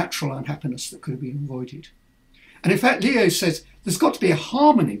lot of natural unhappiness that could have been avoided. And in fact, Leo says there's got to be a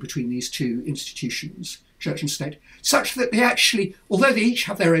harmony between these two institutions, church and state, such that they actually, although they each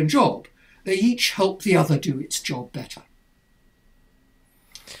have their own job, they each help the other do its job better.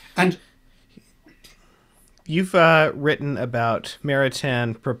 And you've written about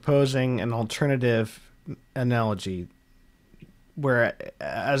Maritain proposing an alternative analogy where,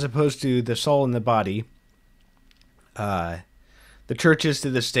 as opposed to the soul and the body, the church is to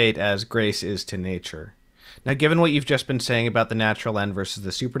the state as grace is to nature. Now, given what you've just been saying about the natural end versus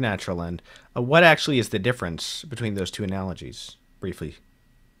the supernatural end, what actually is the difference between those two analogies, briefly?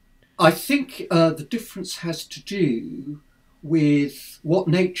 I think the difference has to do with what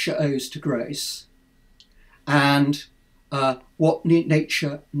nature owes to grace and what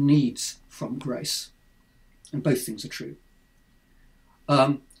nature needs from grace. And both things are true.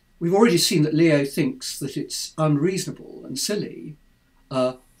 We've already seen that Leo thinks that it's unreasonable and silly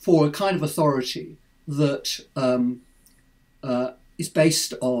for a kind of authority that is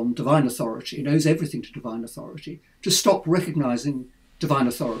based on divine authority, knows everything to divine authority, to stop recognising divine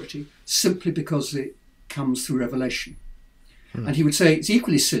authority simply because it comes through revelation. And he would say it's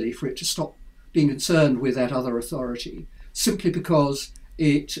equally silly for it to stop being concerned with that other authority simply because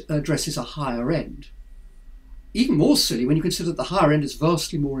it addresses a higher end. Even more silly when you consider that the higher end is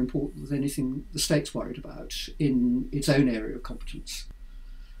vastly more important than anything the state's worried about in its own area of competence.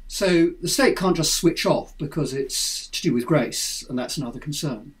 So the state can't just switch off because it's to do with grace, and that's another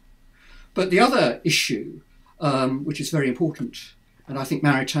concern. But the other issue, which is very important, and I think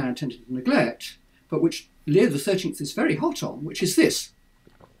Maritain tended to neglect, but which Leo XIII is very hot on, which is this: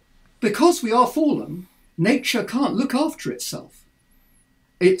 because we are fallen, nature can't look after itself.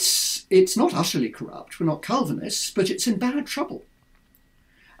 It's not utterly corrupt, we're not Calvinists, but it's in bad trouble.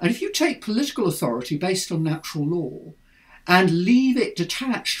 And if you take political authority based on natural law and leave it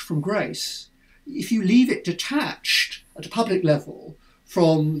detached from grace, if you leave it detached at a public level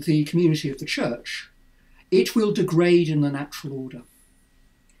from the community of the church, it will degrade in the natural order.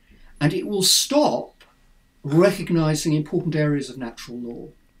 And it will stop recognising important areas of natural law.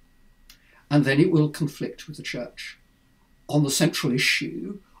 And then it will conflict with the church on the central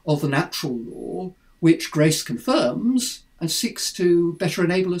issue of the natural law, which grace confirms and seeks to better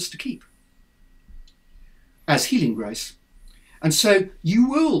enable us to keep as healing grace. And so you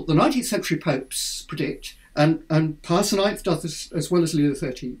will, the 19th century popes predict, and Pius IX does this as well as Leo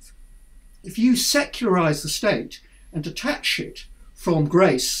XIII, if you secularise the state and detach it from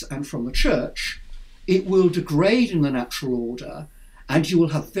grace and from the church, it will degrade in the natural order, and you will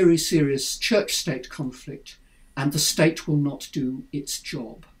have very serious church-state conflict, and the state will not do its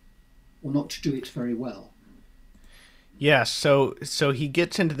job, or not do it very well. Yes, so he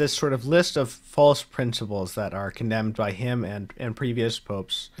gets into this sort of list of false principles that are condemned by him and previous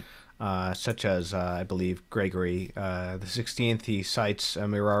popes, such as I believe Gregory the 16th. He cites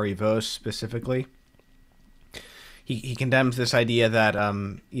Mirari Vos specifically. He condemns this idea that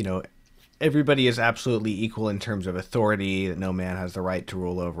everybody is absolutely equal in terms of authority, that no man has the right to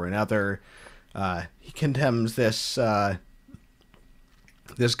rule over another. He condemns this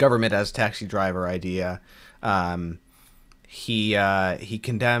government as taxi driver idea. He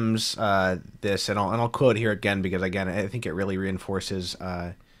condemns this, and I'll quote here again because again I think it really reinforces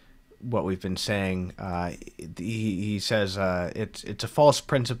what we've been saying. He says it's a false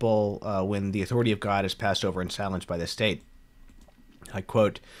principle when the authority of God is passed over and silenced by the state. I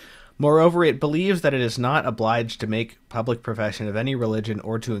quote, "Moreover, it believes that it is not obliged to make public profession of any religion,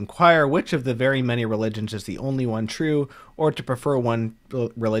 or to inquire which of the very many religions is the only one true, or to prefer one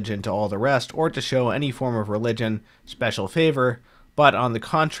religion to all the rest, or to show any form of religion special favor, but on the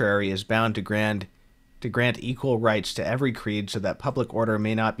contrary is bound to grant equal rights to every creed, so that public order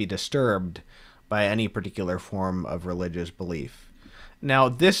may not be disturbed by any particular form of religious belief." Now,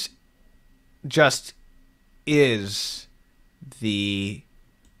 this just is the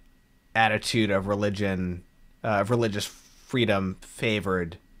attitude of religion, of religious freedom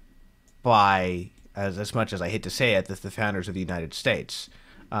favored by, as much as I hate to say it, the founders of the United States.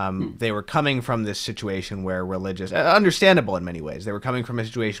 They were coming from this situation where religious, understandable in many ways, they were coming from a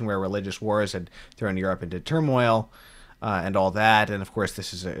situation where religious wars had thrown Europe into turmoil and all that. And of course,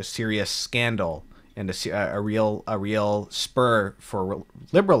 this is a serious scandal and a real spur for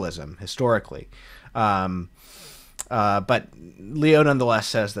liberalism historically. But Leo nonetheless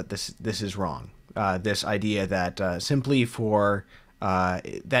says that this is wrong. This idea that simply for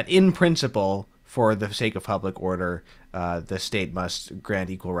that in principle, for the sake of public order, the state must grant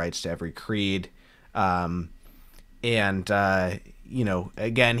equal rights to every creed. Again,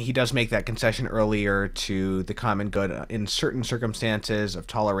 he does make that concession earlier to the common good in certain circumstances of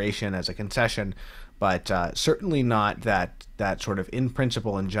toleration as a concession, but certainly not that sort of in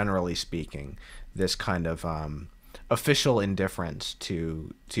principle and generally speaking, this kind of official indifference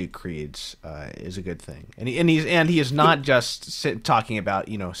to creeds is a good thing, and he is not just talking about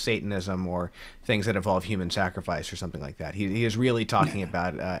Satanism or things that involve human sacrifice or something like that. He is really talking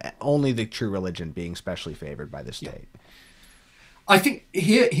about only the true religion being specially favored by the state. I think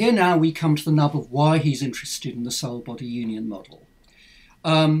here now we come to the nub of why he's interested in the soul-body union model.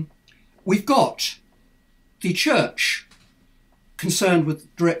 We've got the church concerned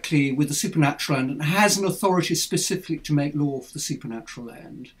directly with the supernatural end and has an authority specific to make law for the supernatural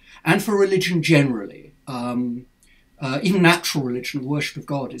end and for religion generally. Even natural religion, the worship of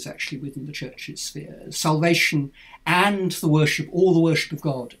God, is actually within the church's sphere. Salvation and all the worship of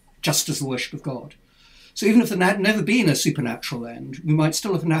God, just as the worship of God. So even if there had never been a supernatural end, we might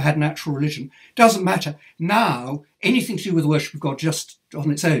still have had natural religion. Doesn't matter. Now, anything to do with the worship of God just on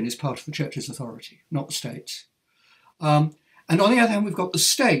its own is part of the church's authority, not the state's. And on the other hand, we've got the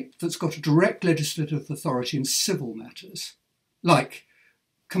state that's got a direct legislative authority in civil matters, like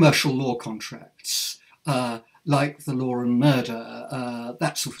commercial law contracts, like the law on murder,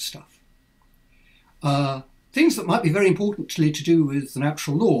 that sort of stuff. Things that might be very importantly to do with the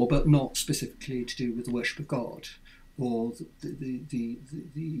natural law, but not specifically to do with the worship of God or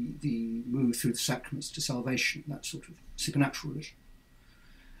the move through the sacraments to salvation, that sort of supernatural religion.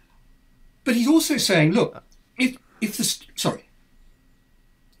 But he's also saying, look,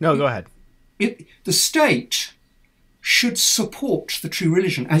 Go ahead. The state should support the true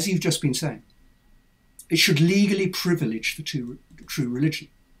religion, as you've just been saying. It should legally privilege the true religion.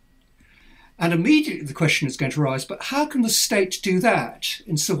 And immediately the question is going to arise, but how can the state do that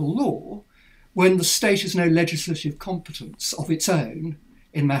in civil law when the state has no legislative competence of its own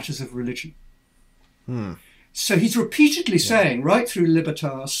in matters of religion? So he's repeatedly saying, right through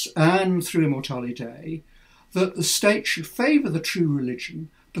Libertas and through Immortale Dei, that the state should favour the true religion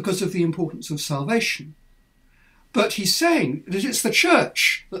because of the importance of salvation. But he's saying that it's the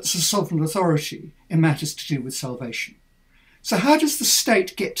church that's the sovereign authority in matters to do with salvation. So how does the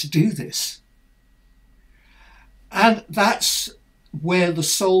state get to do this? And that's where the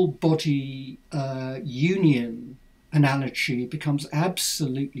soul-body union analogy becomes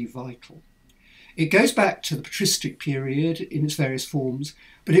absolutely vital. It goes back to the patristic period in its various forms,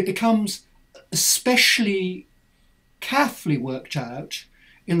 but it becomes especially carefully worked out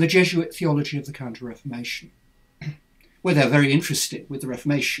in the Jesuit theology of the Counter-Reformation, where they're very interested with the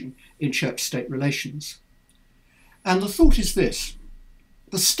Reformation in church-state relations. And the thought is this: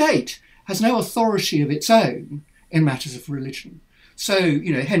 the state has no authority of its own in matters of religion. So,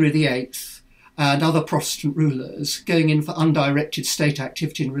 Henry VIII and other Protestant rulers going in for undirected state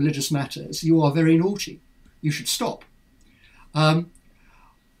activity in religious matters, you are very naughty. You should stop. But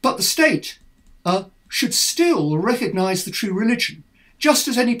the state should still recognise the true religion, just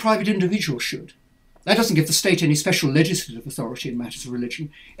as any private individual should. That doesn't give the state any special legislative authority in matters of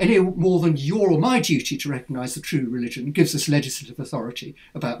religion, any more than your or my duty to recognise the true religion gives us legislative authority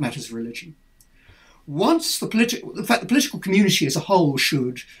about matters of religion. Once the political community as a whole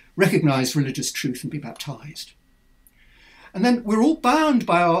should recognise religious truth and be baptised. And then we're all bound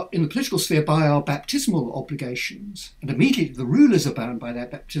in the political sphere by our baptismal obligations, and immediately the rulers are bound by their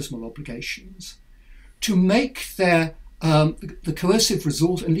baptismal obligations, to make their the coercive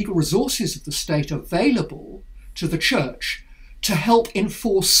resource and legal resources of the state available to the church to help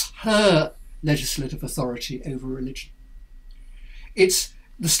enforce her legislative authority over religion.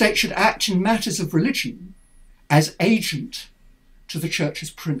 The state should act in matters of religion as agent to the church's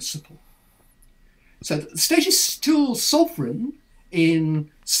principle. So the state is still sovereign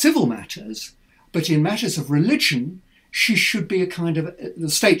in civil matters, but in matters of religion, it should be a kind of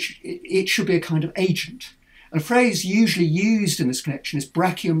agent. And a phrase usually used in this connection is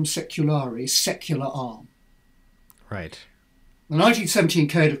brachium seculari, secular arm. Right. The 1917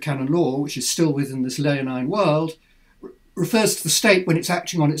 Code of Canon Law, which is still within this leonine world, refers to the state when it's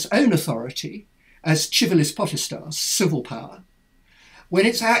acting on its own authority as civilis potestas, civil power. When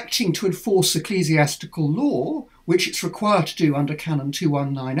it's acting to enforce ecclesiastical law, which it's required to do under Canon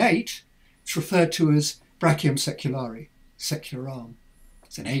 2198, it's referred to as brachium seculari, secular arm.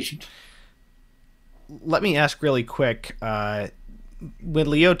 It's an agent. Let me ask really quick, when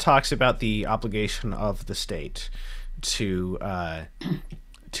Leo talks about the obligation of the state to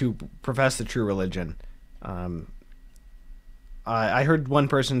profess the true religion, I heard one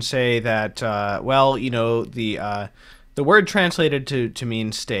person say that, the word translated to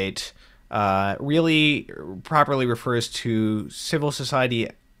mean state really properly refers to civil society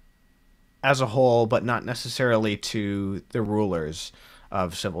as a whole, but not necessarily to the rulers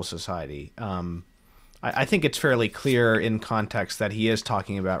of civil society. I think it's fairly clear in context that he is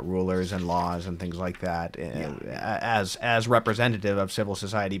talking about rulers and laws and things like that as representative of civil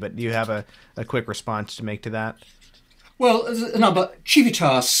society. But do you have a quick response to make to that? Well, no, but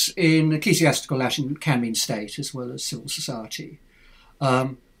civitas in ecclesiastical Latin can mean state as well as civil society.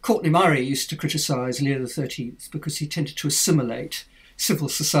 Courtney Murray used to criticise Leo XIII because he tended to assimilate civil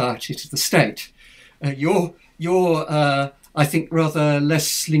society to the state. Your I think, rather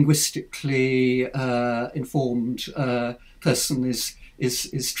less linguistically informed person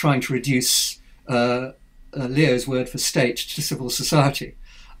is trying to reduce Leo's word for state to civil society.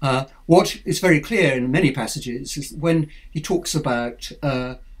 What is very clear in many passages is when he talks about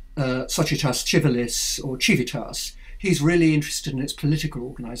societas civilis or civitas, he's really interested in its political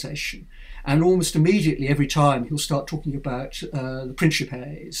organisation. And almost immediately, every time, he'll start talking about the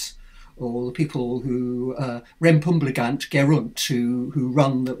principes, or the people who rempubligant gerunt, who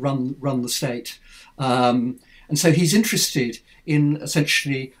run the state. And so he's interested in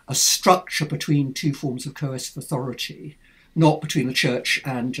essentially a structure between two forms of coercive authority, not between the church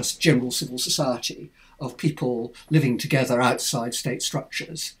and just general civil society of people living together outside state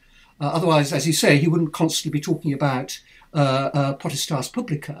structures. Otherwise, as you say, he wouldn't constantly be talking about potestas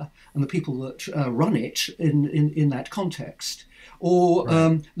publica and the people that run it in that context, or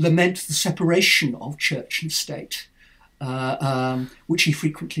right. Lament the separation of church and state, which he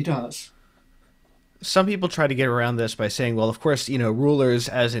frequently does. Some people try to get around this by saying, well, of course, rulers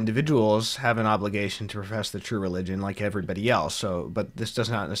as individuals have an obligation to profess the true religion like everybody else. So, but this does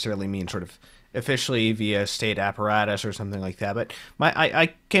not necessarily mean sort of officially via state apparatus or something like that. But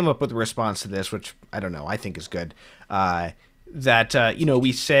I came up with a response to this, which I don't know, I think is good. That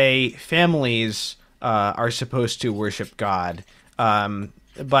we say families are supposed to worship God,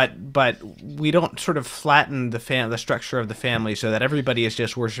 but we don't sort of flatten the structure of the family so that everybody is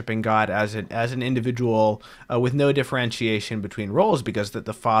just worshiping God as an individual with no differentiation between roles, because that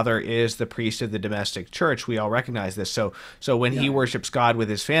the father is the priest of the domestic church. We all recognize this. So when he worships God with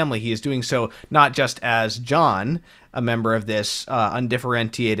his family, he is doing so not just as John, a member of this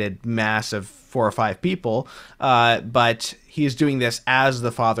undifferentiated mass of 4 or 5 people, but he is doing this as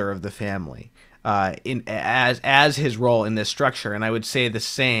the father of the family. As his role in this structure, and I would say the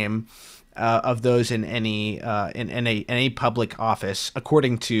same of those in any public office,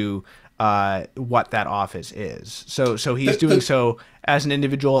 according to what that office is. So he's doing so as an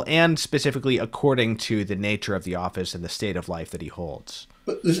individual, and specifically according to the nature of the office and the state of life that he holds.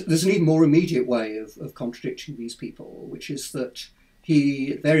 But there's an even more immediate way of contradicting these people, which is that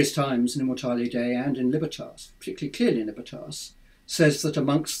he, at various times in Immortale Dei and in Libertas, particularly clearly in Libertas, says that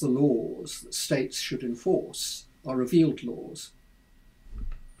amongst the laws that states should enforce are revealed laws.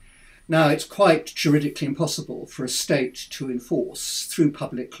 Now, it's quite juridically impossible for a state to enforce, through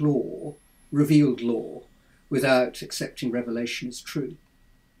public law, revealed law without accepting revelation as true.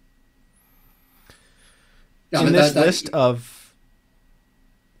 In this list of...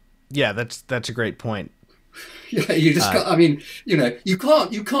 Yeah, that's a great point. Yeah, you just got, I mean, you know, you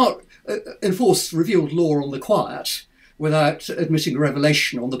can't enforce revealed law on the quiet without admitting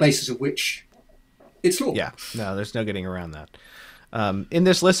revelation on the basis of which it's law. Yeah, no, there's no getting around that. In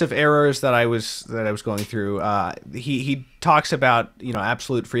this list of errors that I was going through, he talks about, you know,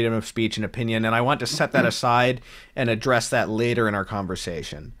 absolute freedom of speech and opinion, and I want to set that aside and address that later in our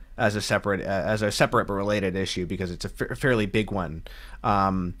conversation as a separate but related issue, because it's a fairly big one.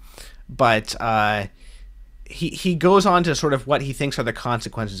 He goes on to sort of what he thinks are the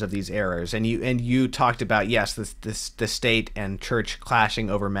consequences of these errors, and you talked about, yes, the state and church clashing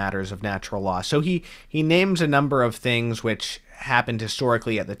over matters of natural law. So he names a number of things which happened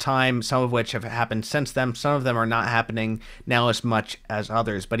historically at the time, some of which have happened since then. Some of them are not happening now as much as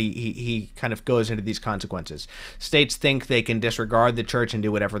others, but he kind of goes into these consequences. States think they can disregard the church and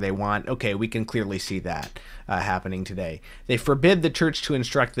do whatever they want. Okay, we can clearly see that happening today. They forbid the church to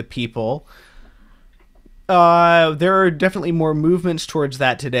instruct the people. There are definitely more movements towards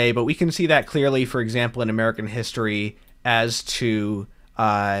that today, but we can see that clearly, for example, in American history as to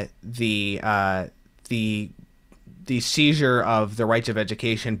the seizure of the rights of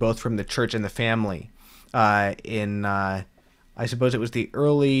education, both from the church and the family, I suppose it was the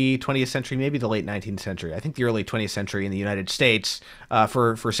early 20th century, maybe the late 19th century. I think the early 20th century in the United States,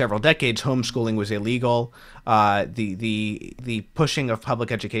 for several decades, homeschooling was illegal. The pushing of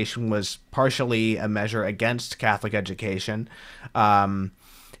public education was partially a measure against Catholic education. You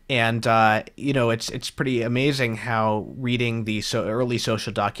know, it's pretty amazing how reading the early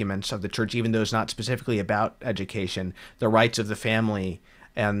social documents of the church, even those not specifically about education, the rights of the family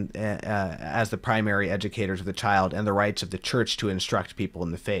and as the primary educators of the child, and the rights of the church to instruct people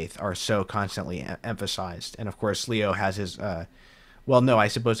in the faith are so constantly emphasized. And of course, Leo has his, I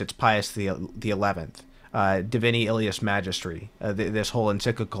suppose it's Pius the 11th, Divini Ilius Magistri, this whole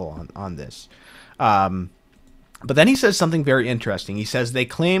encyclical on this. But then he says something very interesting. He says they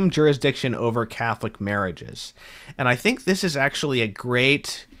claim jurisdiction over Catholic marriages. And I think this is actually a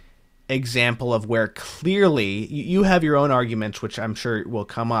great example of where clearly you have your own arguments, which I'm sure will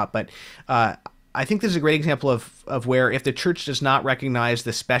come up. But I think this is a great example of where if the church does not recognize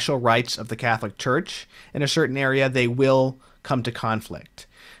the special rights of the Catholic Church in a certain area, they will come to conflict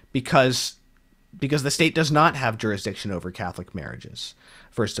because the state does not have jurisdiction over Catholic marriages,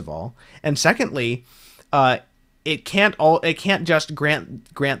 first of all. And secondly, it can't just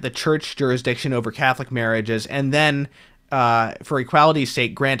grant the church jurisdiction over Catholic marriages and then, for equality's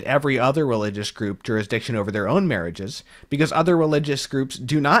sake, grant every other religious group jurisdiction over their own marriages, because other religious groups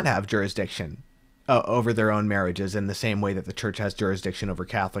do not have jurisdiction over their own marriages in the same way that the church has jurisdiction over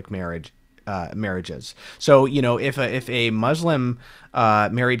Catholic marriages. So, you know, if a Muslim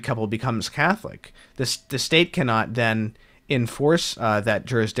married couple becomes Catholic, the state cannot then enforce that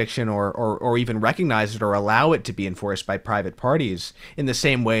jurisdiction or even recognize it or allow it to be enforced by private parties in the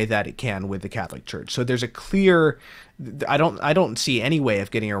same way that it can with the Catholic Church. So there's a clear, I don't see any way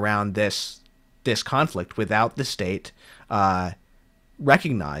of getting around this conflict without the state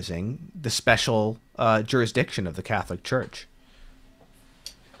recognizing the special jurisdiction of the Catholic Church.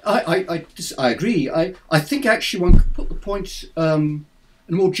 I agree. I think actually one could put the point in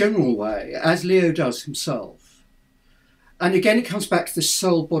a more general way, as Leo does himself. And again, it comes back to the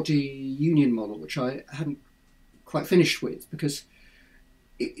soul-body union model, which I haven't quite finished with, because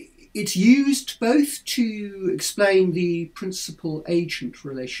it's used both to explain the principal-agent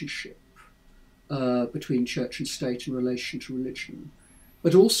relationship between church and state in relation to religion,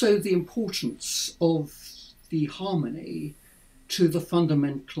 but also the importance of the harmony to the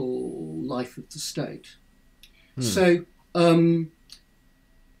fundamental life of the state. So the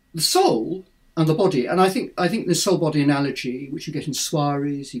soul and the body, and I think the soul-body analogy, which you get in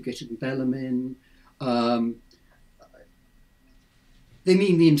Suarez, you get it in Bellarmine, they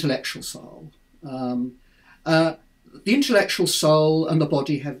mean the intellectual soul. The intellectual soul and the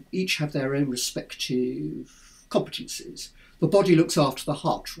body each have their own respective competencies. The body looks after the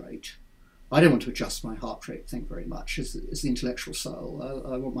heart rate. I don't want to adjust my heart rate, thank you very much, as the intellectual soul.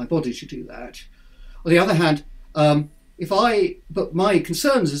 I want my body to do that. On the other hand, but my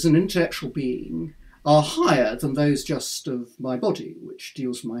concerns as an intellectual being are higher than those just of my body, which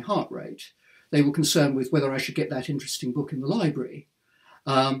deals with my heart rate. They were concerned with whether I should get that interesting book in the library.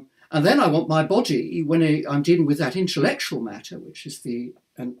 And then I want my body, when I'm dealing with that intellectual matter, which is the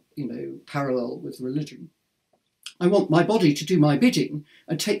parallel with religion, I want my body to do my bidding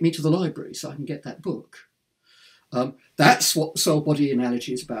and take me to the library so I can get that book. That's what the soul-body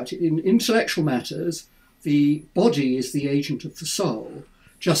analogy is about. In intellectual matters, the body is the agent of the soul,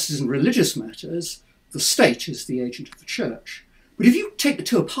 just as in religious matters, the state is the agent of the church. But if you take the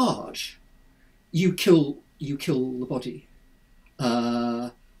two apart, you kill the body,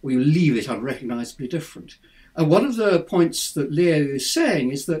 or you leave it unrecognisably different. And one of the points that Leo is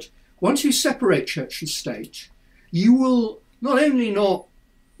saying is that once you separate church and state, you will not only not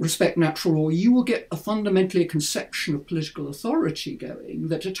respect natural law, you will get fundamentally a conception of political authority going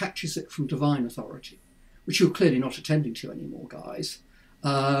that attaches it from divine authority, which you're clearly not attending to anymore, guys.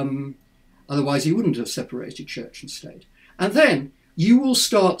 Otherwise, you wouldn't have separated church and state. And then you will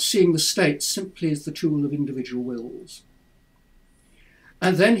start seeing the state simply as the tool of individual wills.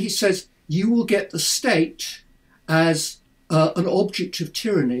 And then he says, you will get the state as an object of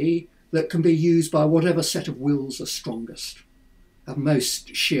tyranny that can be used by whatever set of wills are strongest, have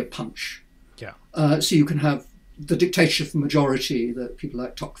most sheer punch. Yeah. So you can have the dictatorship of the majority that people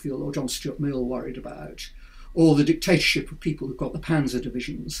like Tocqueville or John Stuart Mill worried about, or the dictatorship of people who've got the panzer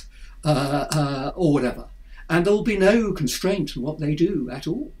divisions, or whatever. And there'll be no constraint on what they do at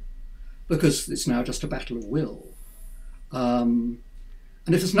all, because it's now just a battle of will.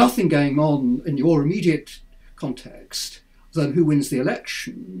 And if there's nothing going on in your immediate context, then who wins the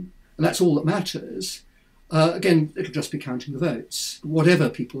election, and that's all that matters, again, it'll just be counting the votes. Whatever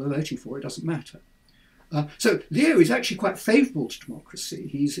people are voting for, it doesn't matter. So Leo is actually quite favourable to democracy.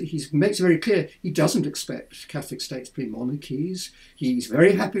 He makes it very clear he doesn't expect Catholic states to be monarchies. He's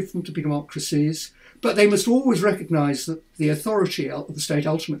very happy for them to be democracies, but they must always recognise that the authority of the state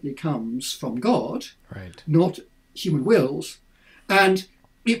ultimately comes from God, right, not human wills, and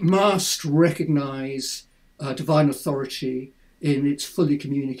it must recognise divine authority in its fully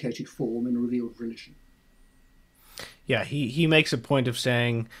communicated form in a revealed religion. Yeah, he makes a point of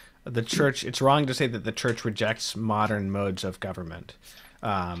saying the church, it's wrong to say that the church rejects modern modes of government,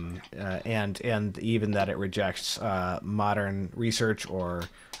 and even that it rejects modern research or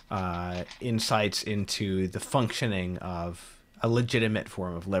insights into the functioning of a legitimate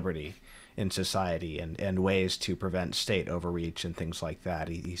form of liberty in society and ways to prevent state overreach and things like that.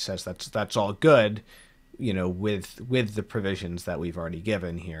 He says that's all good, with the provisions that we've already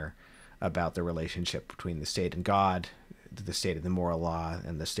given here about the relationship between the state and God, the state and the moral law,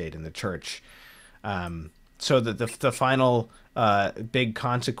 and the state and the church. So the final big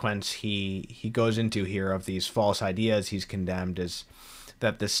consequence he goes into here of these false ideas he's condemned is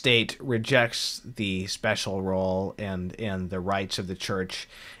that the state rejects the special role and the rights of the church,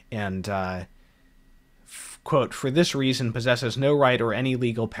 and quote, "For this reason possesses no right or any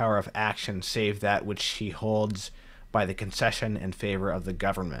legal power of action save that which she holds by the concession and favor of the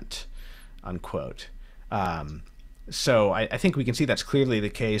government," unquote. So I think we can see that's clearly the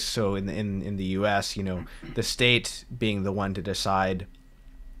case. So in the U.S., the state being the one to decide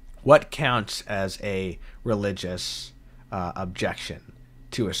what counts as a religious objection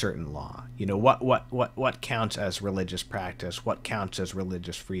to a certain law. What counts as religious practice, what counts as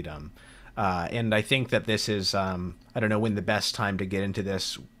religious freedom. And I think that this is, I don't know when the best time to get into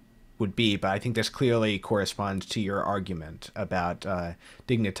this would be, but I think this clearly corresponds to your argument about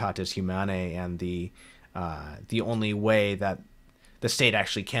Dignitatis Humanae and the only way that the state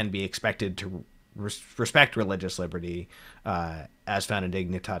actually can be expected to respect religious liberty, as found in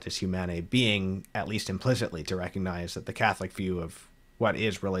Dignitatis Humanae, being at least implicitly to recognize that the Catholic view of what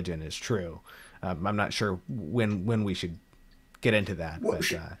is religion is true. I'm not sure when we should get into that. Well,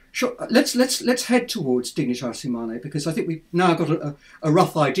 but, sure. Let's head towards Dignitatis Humanae, because I think we've now got a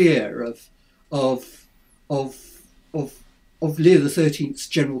rough idea of Leo XIII's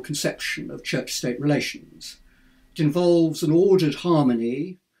general conception of church-state relations. It involves an ordered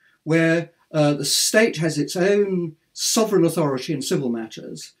harmony where the state has its own sovereign authority in civil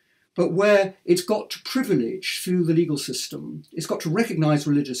matters, but where it's got to privilege through the legal system, it's got to recognise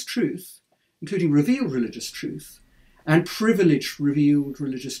religious truth, including revealed religious truth, and privilege revealed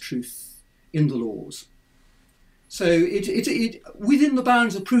religious truth in the laws. So it within the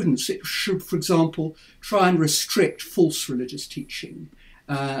bounds of prudence, it should, for example, try and restrict false religious teaching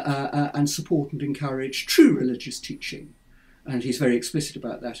and support and encourage true religious teaching. And he's very explicit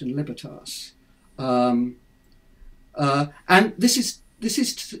about that in Libertas. And this is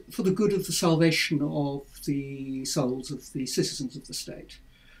for the good of the salvation of the souls of the citizens of the state.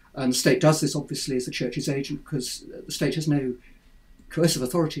 And the state does this, obviously, as the church's agent, because the state has no coercive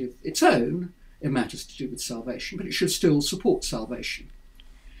authority of its own in matters to do with salvation, but it should still support salvation.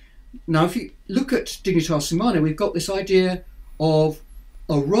 Now, if you look at Dignitatis Humanae, we've got this idea of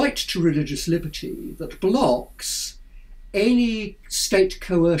a right to religious liberty that blocks any state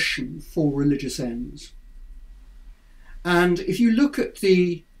coercion for religious ends. And if you look at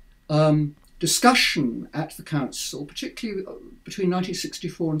the discussion at the council, particularly between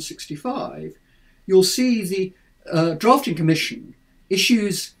 1964 and 65, you'll see the drafting commission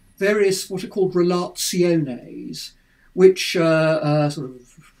issues various what are called relationes, which are sort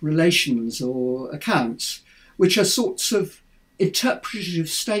of relations or accounts, which are sorts of interpretative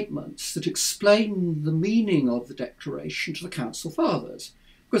statements that explain the meaning of the declaration to the council fathers,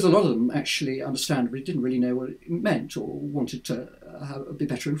 because a lot of them actually understandably didn't really know what it meant or wanted to be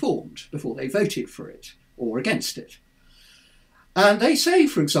better informed before they voted for it or against it. And they say,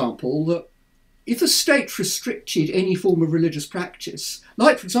 for example, that if the state restricted any form of religious practice,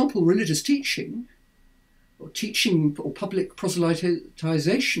 like, for example, religious teaching or public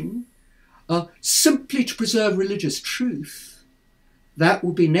proselytization, simply to preserve religious truth, that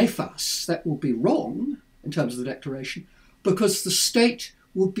would be nefas, that would be wrong in terms of the declaration, because the state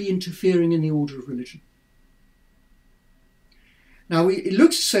would be interfering in the order of religion. Now, it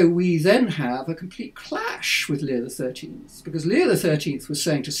looks as though we then have a complete clash with Leo XIII, because Leo XIII was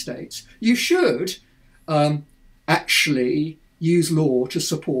saying to states, you should actually use law to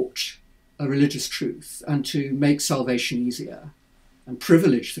support a religious truth and to make salvation easier and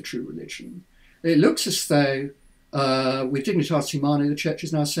privilege the true religion. It looks as though with Dignitatis Humanae, the church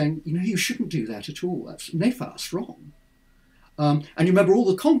is now saying, you shouldn't do that at all. That's nefas, wrong. And you remember all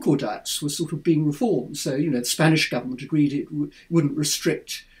the concordats were sort of being reformed. So, the Spanish government agreed it wouldn't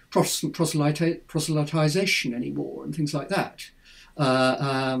restrict Protestant proselytization anymore and things like that.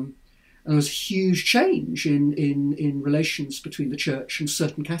 And there was a huge change in relations between the church and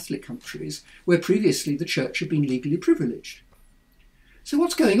certain Catholic countries where previously the church had been legally privileged. So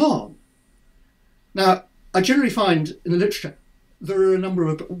what's going on? Now, I generally find in the literature there are a number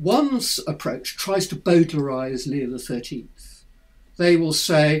of... One's approach tries to Bowdlerise Leo XIII. They will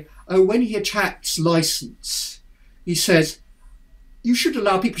say, when he attacks license, he says, you should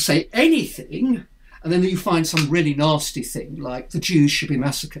allow people to say anything, and then you find some really nasty thing, like the Jews should be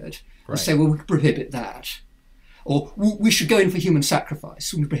massacred, and say, well, we could prohibit that. Or we should go in for human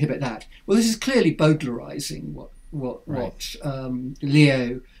sacrifice, we can prohibit that. Well, this is clearly Bowdlerising what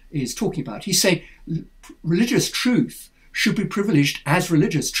Leo is talking about. He's saying religious truth should be privileged as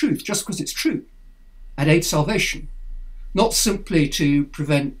religious truth, just because it's true, and aid salvation. Not simply to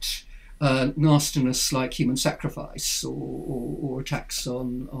prevent nastiness like human sacrifice or attacks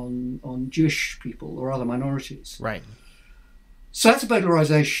on Jewish people or other minorities. Right. So that's a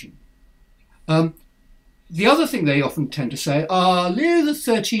Bowdlerisation. The other thing they often tend to say, Leo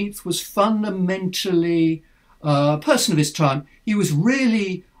XIII was fundamentally a person of his time. He was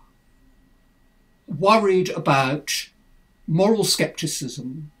really worried about moral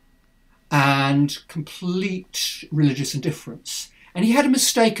skepticism and complete religious indifference. And he had a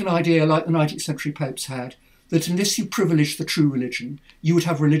mistaken idea, like the 19th century popes had, that unless you privilege the true religion, you would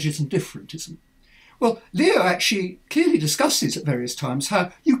have religious indifferentism. Well, Leo actually clearly discusses at various times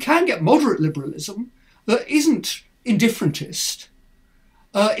how you can get moderate liberalism that isn't indifferentist.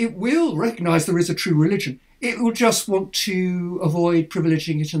 It will recognise there is a true religion. It will just want to avoid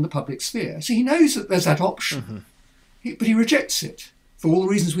privileging it in the public sphere. So he knows that there's that option, but he rejects it for all the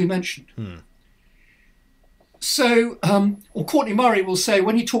reasons we mentioned. So, or Courtney Murray will say,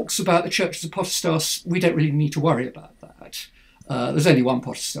 when he talks about the Church as a potestas, we don't really need to worry about that. There's only one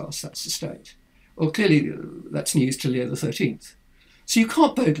potestas, that's the state. Well, clearly that's news to Leo XIII. So you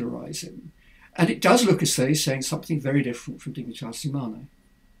can't Bowdlerise him. And it does look as though he's saying something very different from Dignitatis Humanae.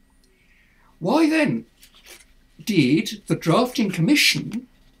 Why then did the drafting commission,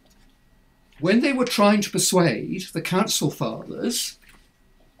 when they were trying to persuade the council fathers,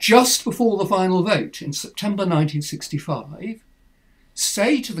 just before the final vote in September 1965,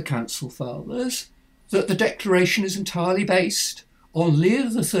 say to the council fathers that the declaration is entirely based on Leo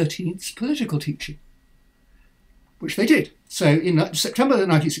XIII's political teaching, which they did. So in September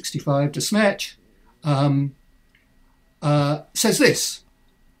 1965, De Smet says this: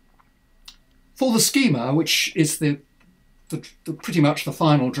 for the schema, which is the pretty much the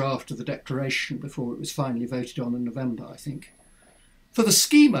final draft of the declaration before it was finally voted on in November, I think. For the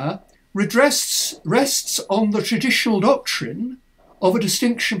schema rests on the traditional doctrine of a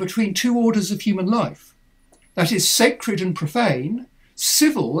distinction between two orders of human life, that is, sacred and profane,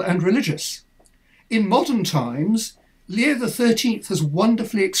 civil and religious. In modern times, Leo XIII has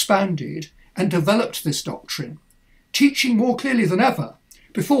wonderfully expanded and developed this doctrine, teaching more clearly than ever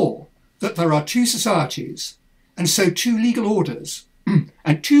before that there are two societies, and so two legal orders,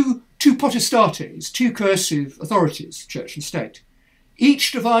 and two potestates, two coercive authorities, church and state,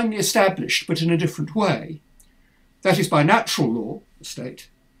 each divinely established but in a different way. That is by natural law, the state,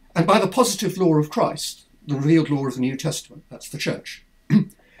 and by the positive law of Christ, the revealed law of the New Testament, that's the church.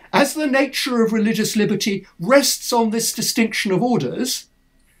 As the nature of religious liberty rests on this distinction of orders,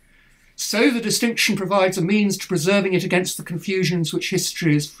 so the distinction provides a means to preserving it against the confusions which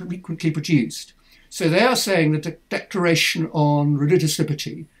history has frequently produced. So they are saying that the Declaration on Religious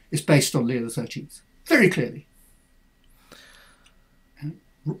Liberty is based on Leo XIII, very clearly.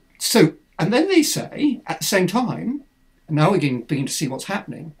 So, and then they say, at the same time, and now we're beginning to see what's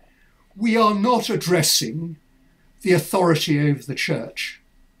happening, we are not addressing the authority over the church,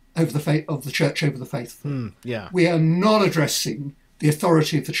 over the faith of the church over the faithful. Yeah. We are not addressing the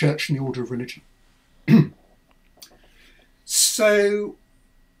authority of the church and the order of religion. So,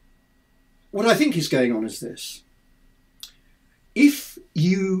 what I think is going on is this. If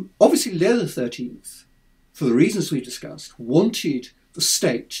you, obviously Leo XIII, for the reasons we discussed, wanted the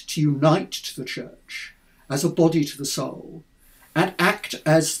state to unite to the church as a body to the soul and act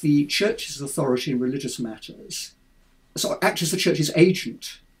as the church's authority in religious matters, so act as the church's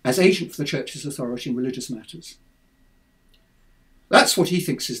agent, as agent for the church's authority in religious matters. That's what he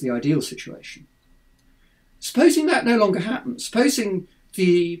thinks is the ideal situation. Supposing that no longer happens, supposing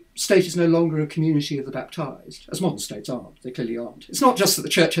the state is no longer a community of the baptized, as modern states aren't, they clearly aren't. It's not just that the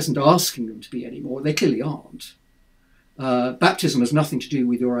church isn't asking them to be anymore, they clearly aren't. Baptism has nothing to do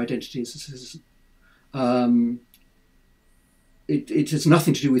with your identity as a citizen. It has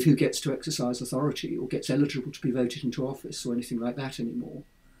nothing to do with who gets to exercise authority or gets eligible to be voted into office or anything like that anymore.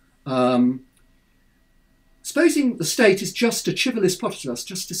 Supposing the state is just a civilis potestas,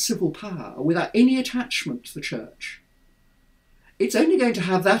 just a civil power without any attachment to the church, it's only going to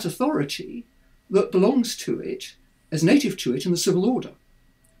have that authority that belongs to it, as native to it in the civil order.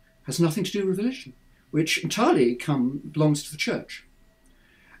 Has nothing to do with religion, which entirely belongs to the church.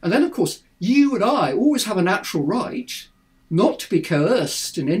 And then, of course, you and I always have a natural right not to be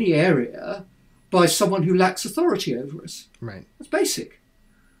coerced in any area by someone who lacks authority over us. Right. That's basic.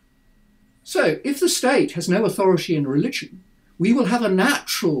 So if the state has no authority in religion, we will have a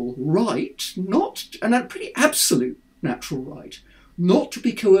natural right, and a pretty absolute natural right, not to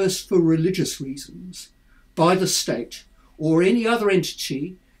be coerced for religious reasons by the state or any other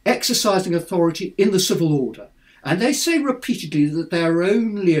entity exercising authority in the civil order. And they say repeatedly that they are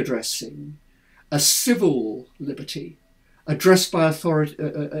only addressing a civil liberty addressed by authority,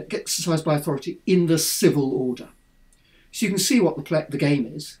 exercised by authority in the civil order. So you can see what the game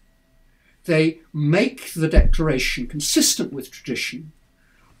is. They make the declaration consistent with tradition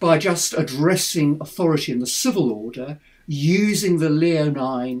by just addressing authority in the civil order using the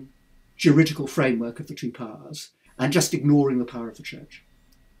Leonine juridical framework of the two powers and just ignoring the power of the church.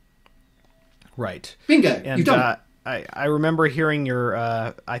 Right. Bingo. And You've done it. I remember hearing your,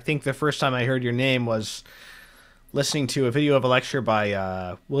 I think the first time I heard your name was listening to a video of a lecture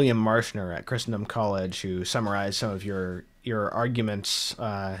by William Marshner at Christendom College, who summarized some of your arguments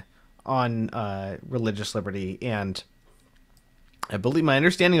on religious liberty. And I believe my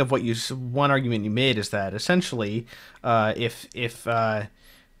understanding of one argument you made is that essentially if the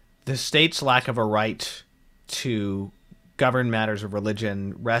state's lack of a right to govern matters of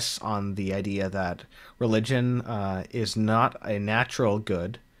religion rests on the idea that religion is not a natural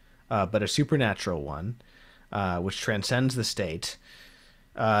good, but a supernatural one, which transcends the state,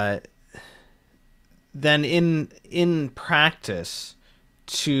 then in practice,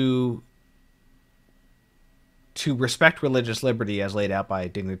 to respect religious liberty as laid out by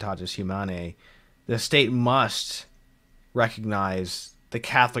Dignitatis Humanae, the state must recognize the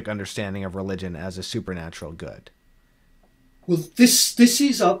Catholic understanding of religion as a supernatural good. Well, this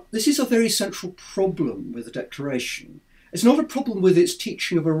is a very central problem with the Declaration. It's not a problem with its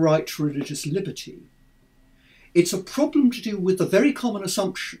teaching of a right to religious liberty. It's a problem to do with the very common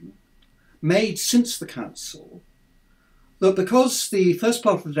assumption made since the Council that because the first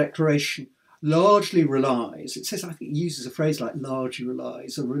part of the Declaration largely relies, it says, I think it uses a phrase like largely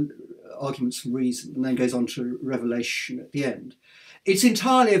relies, on arguments from reason, and then goes on to revelation at the end. It's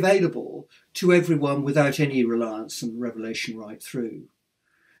entirely available to everyone without any reliance on revelation right through.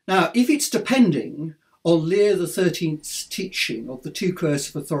 Now, if it's depending on Leo XIII's teaching of the two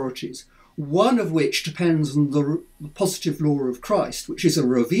coercive authorities, one of which depends on the positive law of Christ, which is a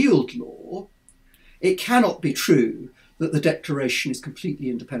revealed law, it cannot be true that the Declaration is completely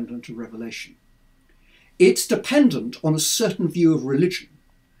independent of revelation. It's dependent on a certain view of religion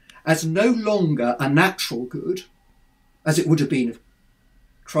as no longer a natural good, as it would have been if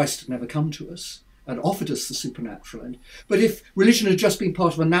Christ had never come to us, and offered us the supernatural end. But if religion had just been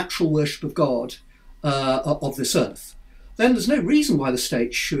part of a natural worship of God of this earth, then there's no reason why the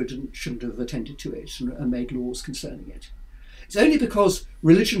state shouldn't have attended to it and made laws concerning it. It's only because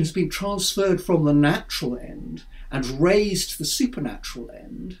religion has been transferred from the natural end and raised to the supernatural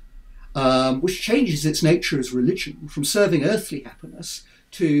end, which changes its nature as religion from serving earthly happiness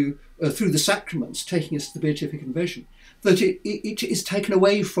to, through the sacraments, taking us to the beatific vision, that it is taken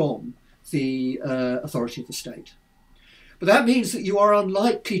away from the authority of the state. But that means that you are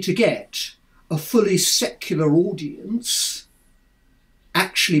unlikely to get a fully secular audience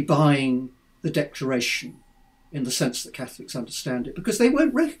actually buying the declaration in the sense that Catholics understand it, because they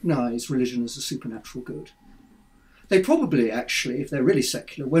won't recognise religion as a supernatural good. They probably actually, if they're really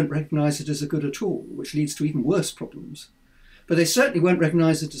secular, won't recognise it as a good at all, which leads to even worse problems. But they certainly won't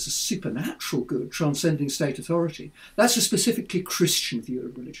recognise it as a supernatural good transcending state authority. That's a specifically Christian view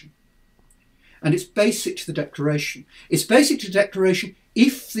of religion. And it's basic to the Declaration. It's basic to the Declaration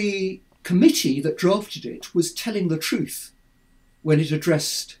if the committee that drafted it was telling the truth when it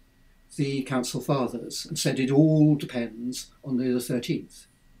addressed the Council Fathers and said it all depends on Leo XIII.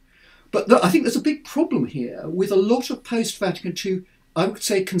 But I think there's a big problem here with a lot of post-Vatican II, I would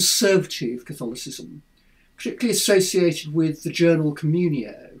say, conservative Catholicism, particularly associated with the journal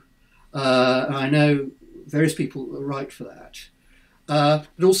Communio. And I know various people write for that.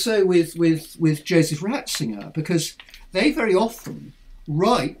 But also with Joseph Ratzinger, because they very often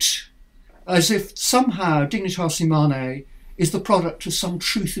write as if somehow Dignitatis Humanae is the product of some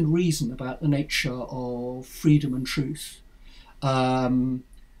truth and reason about the nature of freedom and truth that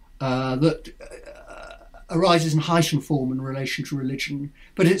arises in heightened form in relation to religion,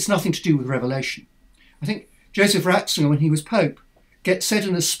 but it's nothing to do with revelation. I think Joseph Ratzinger, when he was Pope, said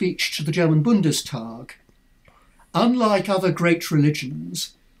in a speech to the German Bundestag, unlike other great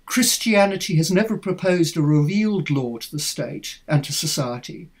religions, Christianity has never proposed a revealed law to the state and to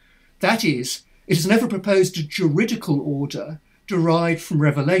society. That is, it has never proposed a juridical order derived from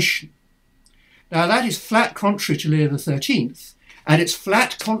revelation. Now that is flat contrary to Leo XIII, and it's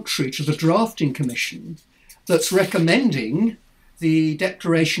flat contrary to the drafting commission that's recommending the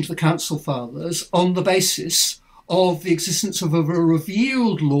declaration to the Council Fathers on the basis of the existence of a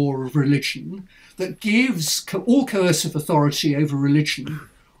revealed law of religion that gives all coercive authority over religion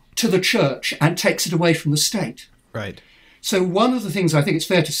to the church and takes it away from the state. Right. So one of the things I think it's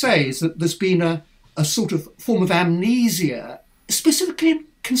fair to say is that there's been a sort of form of amnesia, specifically in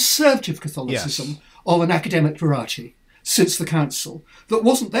conservative Catholicism, yes, of an academic variety since the Council that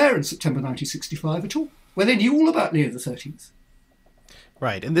wasn't there in September 1965 at all, where they knew all about Leo XIII.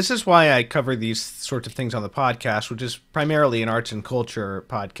 Right. And this is why I cover these sorts of things on the podcast, which is primarily an arts and culture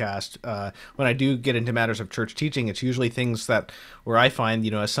podcast. When I do get into matters of church teaching, it's usually things that where I find,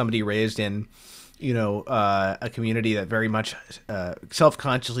 as somebody raised in, a community that very much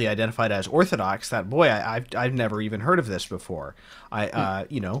self-consciously identified as Orthodox, that, boy, I've never even heard of this before.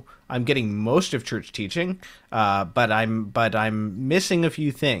 I'm getting most of church teaching, but I'm missing a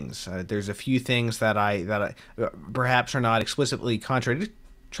few things. There's a few things that I perhaps are not explicitly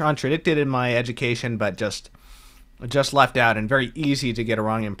contradicted in my education, but just left out and very easy to get a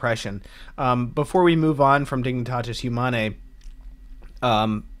wrong impression. Before we move on from Dignitatis Humanae,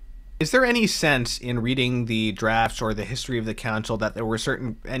 is there any sense in reading the drafts or the history of the council that there were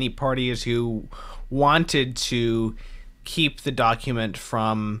any parties who wanted to keep the document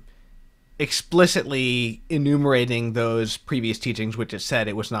from explicitly enumerating those previous teachings, which it said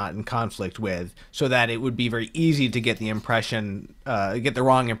it was not in conflict with, so that it would be very easy to get the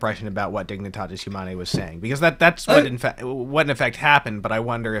wrong impression about what Dignitatis Humanae was saying? Because that's what in effect happened, but I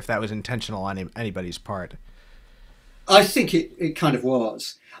wonder if that was intentional on anybody's part. I think it kind of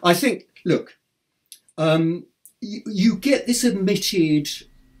was. I think, look, you get this admitted,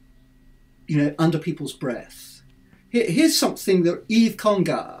 under people's breath. Here's something that Yves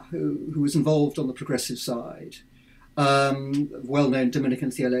Congar, who was involved on the progressive side, well-known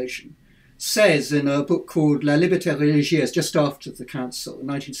Dominican theologian, says in a book called La Liberté religieuse, just after the Council in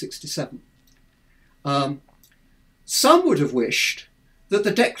 1967. Some would have wished that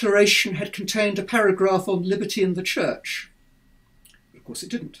the Declaration had contained a paragraph on liberty in the Church. Of course it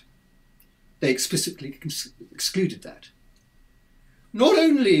didn't. They explicitly excluded that. Not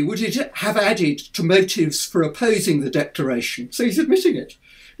only would it have added to motives for opposing the Declaration, so he's admitting it.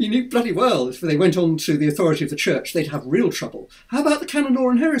 He knew bloody well if they went on to the authority of the Church, they'd have real trouble. How about the canon law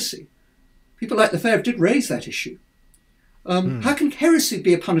and heresy? People like Lefebvre did raise that issue. How can heresy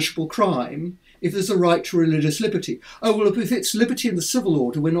be a punishable crime if there's a right to religious liberty? Oh, well, if it's liberty in the civil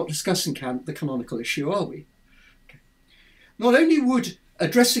order, we're not discussing the canonical issue, are we? Okay. Not only would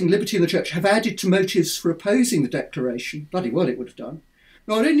addressing liberty in the church have added to motives for opposing the declaration, bloody well it would have done,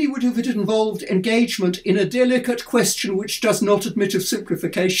 not only would have it involved engagement in a delicate question which does not admit of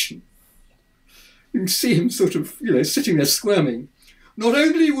simplification. You can see him sort of, sitting there squirming. Not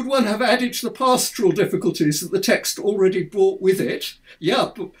only would one have added to the pastoral difficulties that the text already brought with it.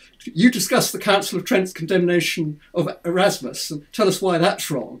 Yeah, but you discussed the Council of Trent's condemnation of Erasmus and tell us why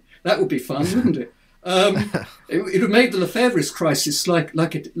that's wrong. That would be fun, wouldn't it? It would have made the Lefebvre's crisis like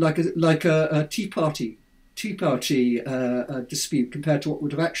a Tea Party dispute compared to what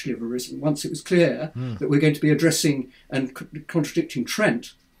would have actually have arisen once it was clear that we're going to be addressing and contradicting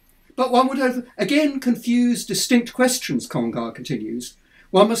Trent. But one would have again confused distinct questions, Congar continues.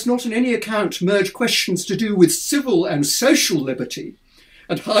 One must not on any account merge questions to do with civil and social liberty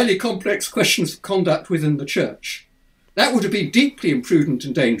and highly complex questions of conduct within the church. That would have been deeply imprudent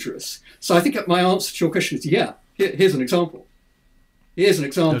and dangerous. So I think my answer to your question is, yeah, here's an example. Here's an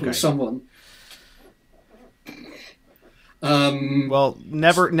example of someone. Well,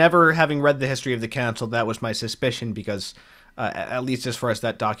 never having read the history of the council, that was my suspicion because, at least as far as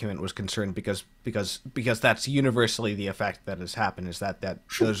that document was concerned, because that's universally the effect that has happened, is that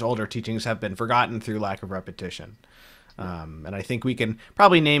those older teachings have been forgotten through lack of repetition. And I think we can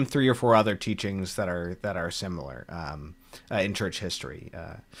probably name 3 or 4 other teachings that are similar in church history.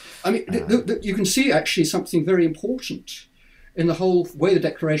 You can see actually something very important in the whole way the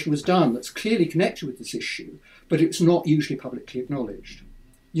declaration was done that's clearly connected with this issue, but it's not usually publicly acknowledged.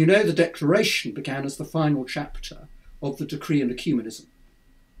 The declaration began as the final chapter of the decree on ecumenism.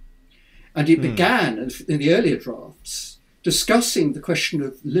 And it began in the earlier drafts discussing the question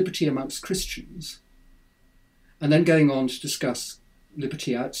of liberty amongst Christians, and then going on to discuss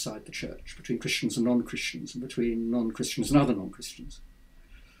liberty outside the church, between Christians and non-Christians, and between non-Christians and other non-Christians.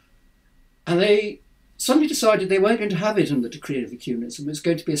 And they suddenly decided they weren't going to have it in the decree of ecumenism. It was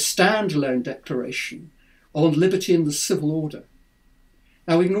going to be a standalone declaration on liberty in the civil order.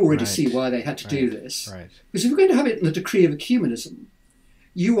 Now, we can already see why they had to do this. Right. Because if you're going to have it in the decree of ecumenism,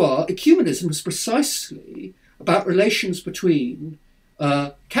 ecumenism is precisely about relations between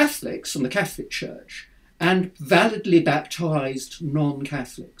Catholics and the Catholic Church and validly baptized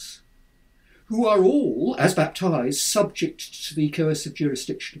non-Catholics, who are all, as baptized, subject to the coercive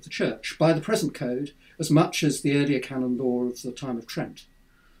jurisdiction of the Church by the present code as much as the earlier canon law of the time of Trent.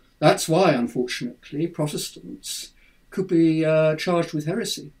 That's why, unfortunately, Protestants could be charged with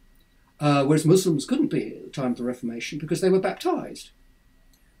heresy, whereas Muslims couldn't be at the time of the Reformation because they were baptized.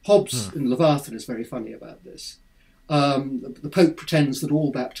 Hobbes in Leviathan is very funny about this. The Pope pretends that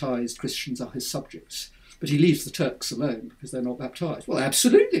all baptized Christians are his subjects, but he leaves the Turks alone because they're not baptized. Well,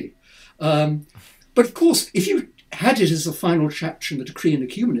 absolutely. But of course, if you had it as a final chapter in the decree on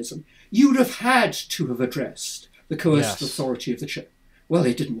ecumenism, you would have had to have addressed the coercive authority of the church. Well,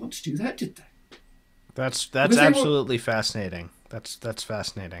 they didn't want to do that, did they? That's absolutely fascinating. That's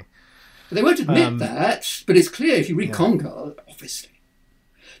fascinating. They won't admit that, but it's clear if you read Congar, obviously.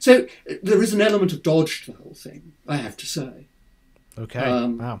 So there is an element of dodge to the whole thing, I have to say. Okay.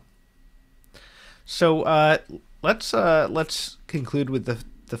 Wow. So let's conclude with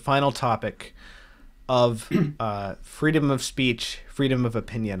the final topic of freedom of speech, freedom of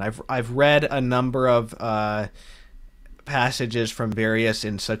opinion. I've read a number of passages from various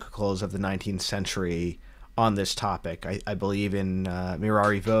encyclicals of the 19th century on this topic. I believe in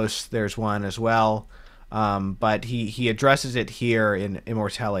Mirari Vos there's one as well, but he addresses it here in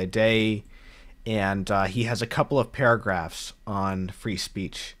Immortale Dei, and he has a couple of paragraphs on free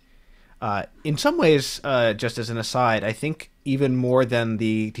speech. In some ways, just as an aside, I think even more than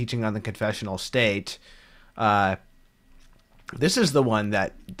the teaching on the confessional state, this is the one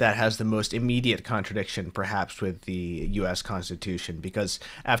that has the most immediate contradiction, perhaps, with the U.S. Constitution, because,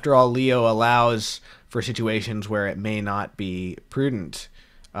 after all, Leo allows for situations where it may not be prudent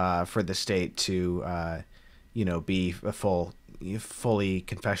for the state to, be a fully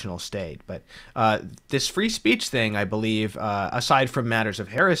confessional state. But this free speech thing, I believe, aside from matters of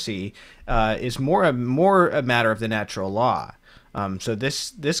heresy, is more a matter of the natural law. So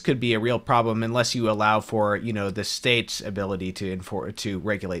this could be a real problem unless you allow for the state's ability to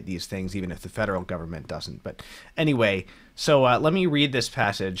regulate these things, even if the federal government doesn't. But anyway, so let me read this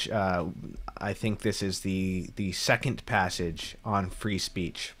passage. I think this is the second passage on free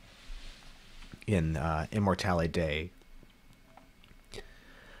speech in Immortale Dei.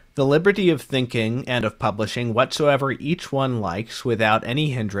 The liberty of thinking and of publishing whatsoever each one likes without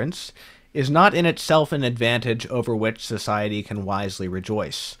any hindrance is not in itself an advantage over which society can wisely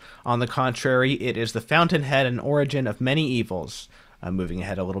rejoice. On the contrary, it is the fountainhead and origin of many evils, moving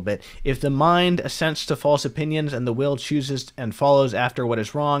ahead a little bit. If the mind assents to false opinions and the will chooses and follows after what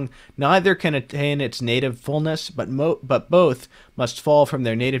is wrong, neither can attain its native fullness, but both must fall from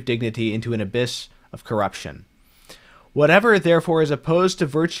their native dignity into an abyss of corruption. Whatever, therefore, is opposed to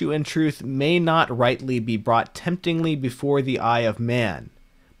virtue and truth may not rightly be brought temptingly before the eye of man,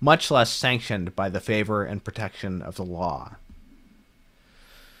 much less sanctioned by the favor and protection of the law.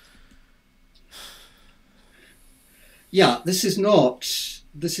 Yeah, this is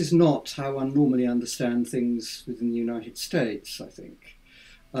not how one normally understands things within the United States, I think.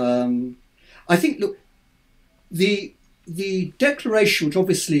 Look, the declaration, which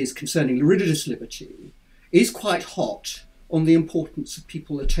obviously is concerning religious liberty, is quite hot on the importance of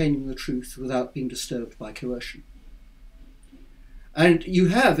people attaining the truth without being disturbed by coercion. And you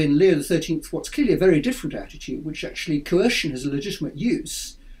have in Leo XIII what's clearly a very different attitude, which actually coercion has a legitimate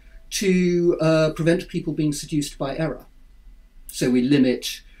use to prevent people being seduced by error. So we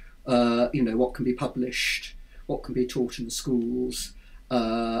limit, what can be published, what can be taught in the schools,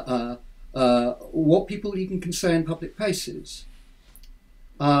 what people even can say in public places.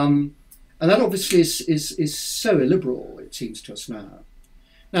 And that obviously is so illiberal, it seems to us now.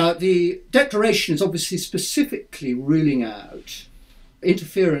 Now, the Declaration is obviously specifically ruling out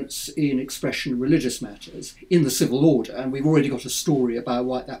interference in expression in religious matters in the civil order, and we've already got a story about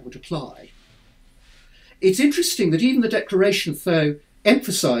why that would apply. It's interesting that even the Declaration, though,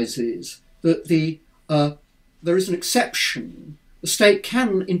 emphasises that there is an exception. The state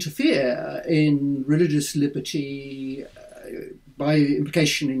can interfere in religious liberty by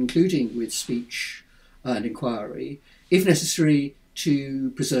implication, including with speech and inquiry, if necessary to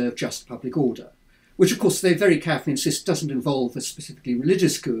preserve just public order, which of course they very carefully insist doesn't involve a specifically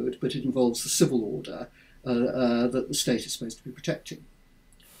religious good, but it involves the civil order that the state is supposed to be protecting.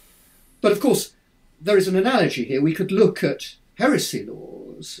 But of course, there is an analogy here. We could look at heresy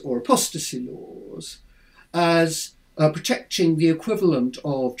laws or apostasy laws as protecting the equivalent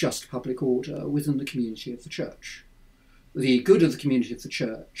of just public order within the community of the church. The good of the community of the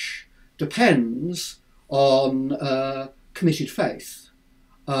church depends on committed faith.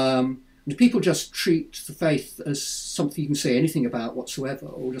 And if people just treat the faith as something you can say anything about whatsoever,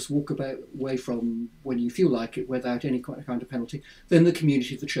 or just walk away from when you feel like it without any kind of penalty, then the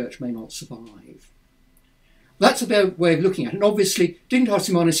community of the church may not survive. That's a way of looking at it. And obviously, Dignitatis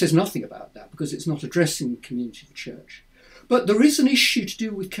Humanae says nothing about that because it's not addressing the community of the church. But there is an issue to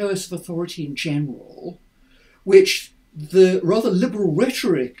do with coercive authority in general, which the rather liberal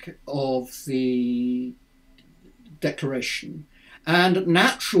rhetoric of the Declaration and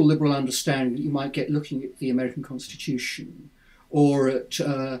natural liberal understanding that you might get looking at the American Constitution or at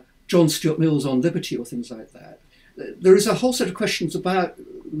John Stuart Mill's On Liberty or things like that. There is a whole set of questions about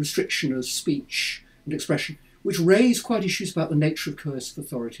restriction of speech and expression which raise quite issues about the nature of coercive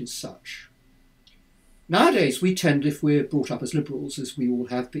authority as such. Nowadays, we tend, if we're brought up as liberals, as we all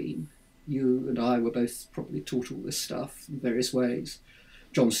have been, you and I were both probably taught all this stuff in various ways,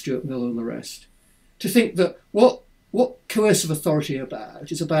 John Stuart Mill and the rest, to think that what coercive authority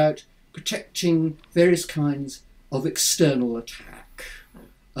is about protecting various kinds of external attack,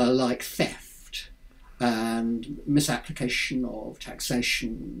 like theft and misapplication of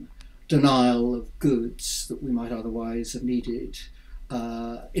taxation, denial of goods that we might otherwise have needed,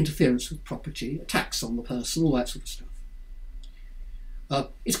 interference with property, attacks on the person, all that sort of stuff.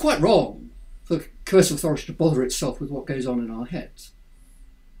 It's quite wrong for coercive authority to bother itself with what goes on in our heads.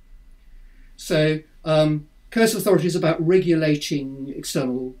 So coercive authority is about regulating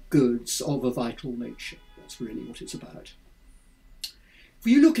external goods of a vital nature. That's really what it's about. If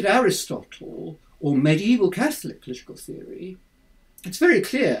you look at Aristotle or medieval Catholic political theory, it's very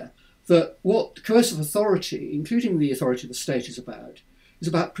clear that what coercive authority, including the authority of the state, is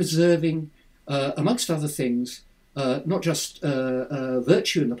about preserving, amongst other things, not just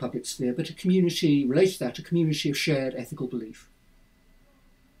virtue in the public sphere, but a community, related to that, a community of shared ethical belief.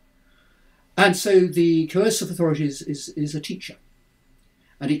 And so the coercive authority is a teacher.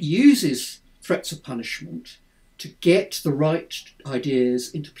 And it uses threats of punishment to get the right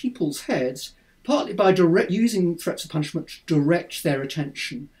ideas into people's heads, partly by using threats of punishment to direct their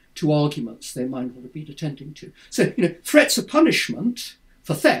attention to arguments they might not have been attending to. So, threats of punishment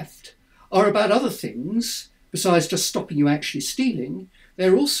for theft are about other things besides just stopping you actually stealing.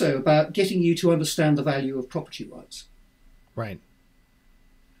 They're also about getting you to understand the value of property rights. Right.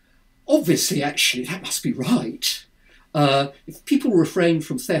 Obviously, actually, that must be right. If people refrain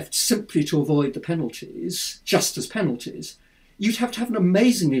from theft simply to avoid the penalties, just as penalties, you'd have to have an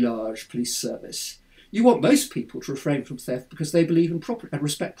amazingly large police service. You want most people to refrain from theft because they believe in property and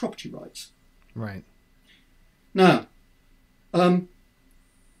respect property rights. Right. Now,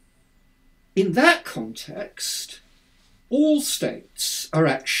 in that context, all states are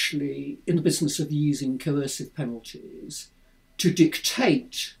actually in the business of using coercive penalties to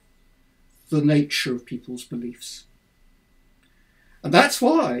dictate the nature of people's beliefs. And that's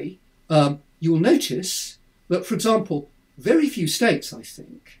why you'll notice that, for example, very few states, I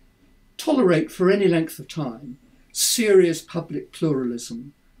think, tolerate for any length of time serious public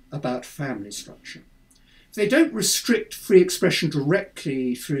pluralism about family structure. They don't restrict free expression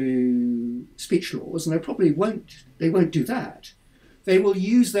directly through speech laws, and they won't do that. They will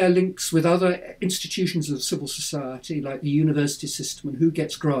use their links with other institutions of civil society, like the university system and who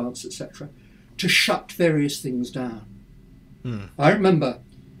gets grants, etc., to shut various things down. I remember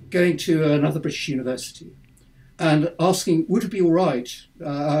going to another British university and asking, would it be all right?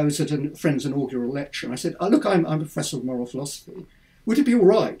 I was at a friend's inaugural lecture, and I said, look, I'm a professor of moral philosophy. Would it be all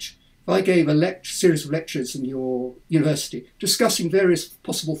right if I gave a series of lectures in your university discussing various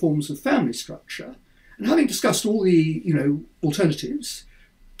possible forms of family structure, and having discussed all the alternatives,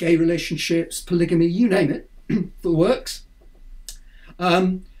 gay relationships, polygamy, you name it, the works,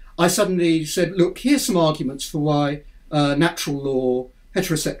 I suddenly said, look, here's some arguments for why natural law,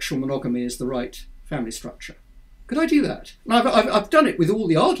 heterosexual monogamy is the right family structure. Could I do that? And I've done it with all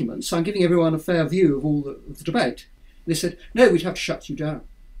the arguments. I'm giving everyone a fair view of all the debate. And they said, no, we'd have to shut you down.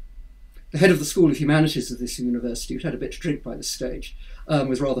 The head of the School of Humanities of this university, who'd had a bit to drink by this stage,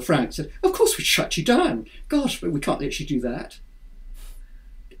 was rather frank, said, of course we'd shut you down. Gosh, but we can't let you do that.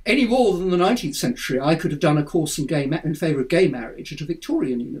 Any more than the 19th century, I could have done a course in favour of gay marriage at a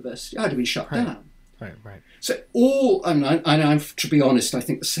Victorian university. I'd have been shut down. Right. So to be honest, I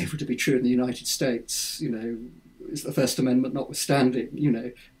think the same would be true in the United States, is the First Amendment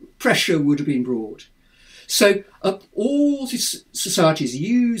notwithstanding, pressure would have been brought. So all these societies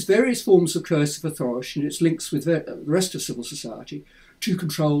use various forms of coercive authority and its links with the rest of civil society to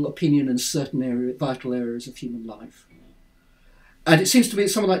control opinion in certain vital areas of human life. And it seems to me that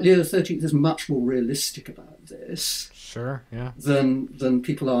someone like Leo XIII is much more realistic about this than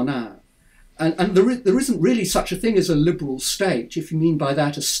people are now. And there isn't really such a thing as a liberal state, if you mean by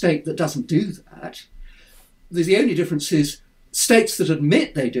that a state that doesn't do that. The only difference is states that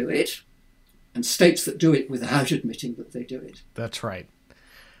admit they do it and states that do it without admitting that they do it. That's right.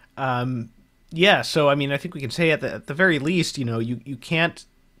 So, I mean, I think we can say at the very least, you can't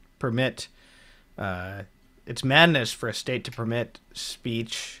permit... it's madness for a state to permit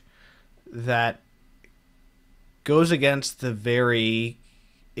speech that goes against the very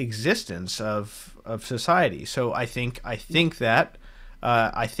existence of society. So I think that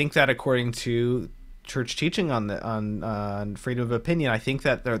according to church teaching on freedom of opinion, I think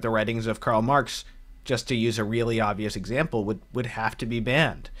that the writings of Karl Marx, just to use a really obvious example, would have to be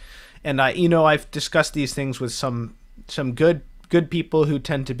banned. And I've discussed these things with some good people who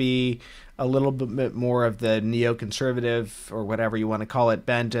tend to be a little bit more of the neoconservative or whatever you want to call it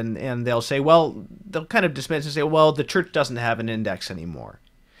bent, and they'll say, well, they'll kind of dismiss and say, well, the church doesn't have an index anymore.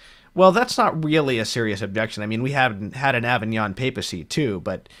 Well, that's not really a serious objection. I mean, we haven't had an Avignon papacy too,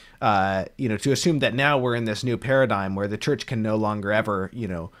 but to assume that now we're in this new paradigm where the church can no longer ever,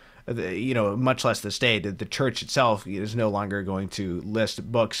 much less the state, the church itself is no longer going to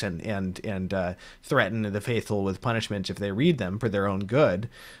list books and threaten the faithful with punishments if they read them for their own good.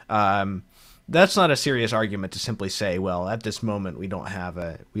 That's not a serious argument to simply say, well, at this moment we don't have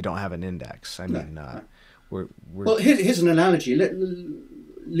an index. I mean, we're well. Here's an analogy.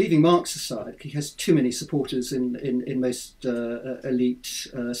 Leaving Marx aside, he has too many supporters in most elite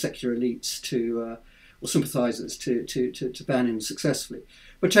secular elites or sympathisers to ban him successfully.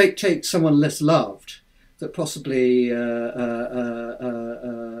 But take someone less loved, that possibly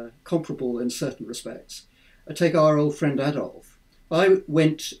comparable in certain respects. Take our old friend Adolf. I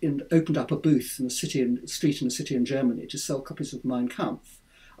went and opened up a booth in a street in a city in Germany to sell copies of Mein Kampf.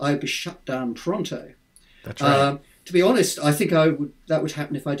 I would be shut down pronto. That's right. To be honest, I think that would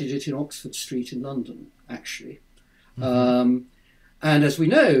happen if I did it in Oxford Street in London, actually. Mm-hmm. And as we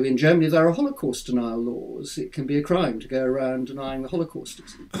know, in Germany there are Holocaust denial laws. It can be a crime to go around denying the Holocaust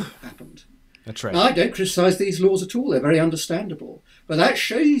happened. That's right. Now, I don't criticise these laws at all. They're very understandable. But that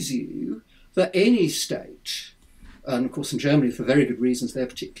shows you that any state, and of course in Germany for very good reasons, they're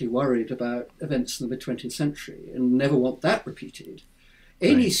particularly worried about events in the mid-20th century and never want that repeated.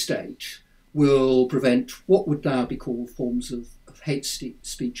 Any state will prevent what would now be called forms of hate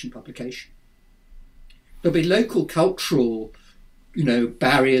speech and publication. There'll be local cultural,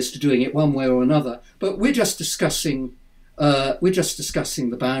 barriers to doing it one way or another, but we're just discussing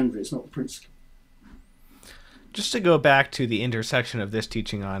the boundaries, not the principle. Just to go back to the intersection of this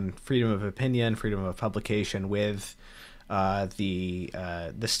teaching on freedom of opinion, freedom of publication with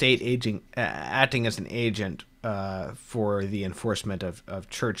the state acting as an agent for the enforcement of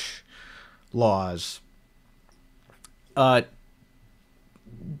church laws.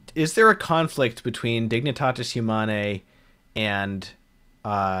 Is there a conflict between Dignitatis Humanae and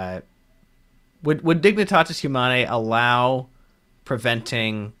would Dignitatis Humanae allow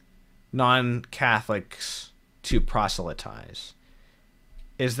preventing non-Catholics to proselytize?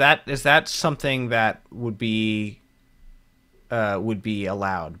 Is that something that would be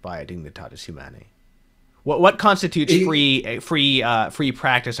allowed by Dignitatis Humanae? What constitutes free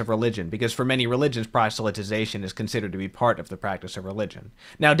practice of religion? Because for many religions, proselytization is considered to be part of the practice of religion.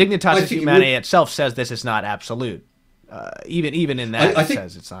 Now, Dignitatis Humanae itself says this is not absolute. Even in that, it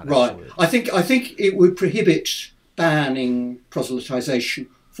says it's not absolute. I think it would prohibit banning proselytization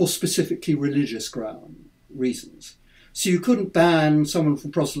for specifically religious reasons. So you couldn't ban someone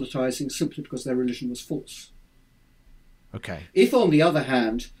from proselytizing simply because their religion was false. Okay. If, on the other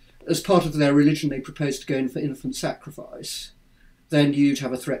hand, as part of their religion they proposed to go in for infant sacrifice, then you'd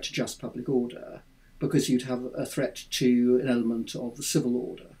have a threat to just public order, because you'd have a threat to an element of the civil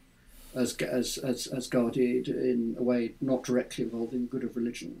order as guarded in a way not directly involving good of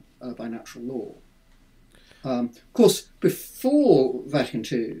religion by natural law. Of course, before Vatican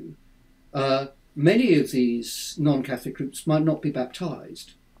II, many of these non-Catholic groups might not be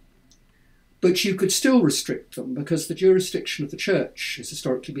baptised, but you could still restrict them because the jurisdiction of the Church has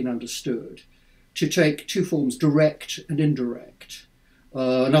historically been understood to take two forms, direct and indirect.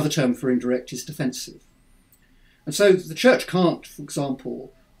 Another term for indirect is defensive. And so the Church can't, for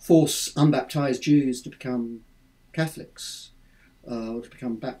example, force unbaptised Jews to become Catholics or to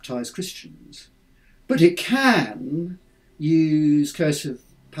become baptised Christians. But it can use coercive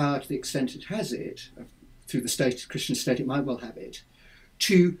power to the extent it has it, through the state, Christian state it might well have it,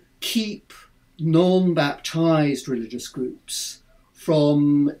 to keep non-baptised religious groups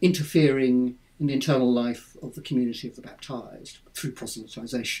from interfering in the internal life of the community of the baptised, through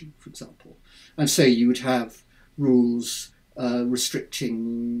proselytization, for example. And so you would have rules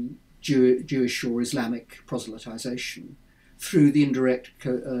restricting Jewish or Islamic proselytization through the indirect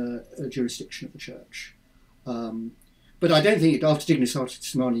jurisdiction of the Church. But I don't think, after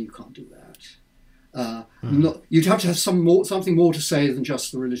Dignitatis Humanae, you can't do that. You'd have to have something more to say than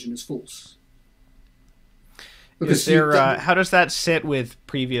just the religion is false. Because how does that sit with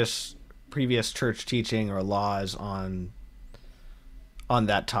previous church teaching or laws on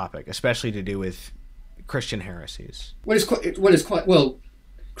that topic, especially to do with Christian heresies? Well,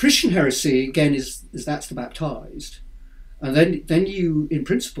 Christian heresy again is that's the baptized, and then you, in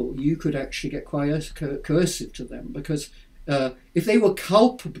principle, you could actually get coercive to them, because if they were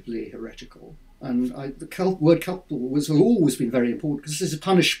culpably heretical, and the word culpable has always been very important because this is a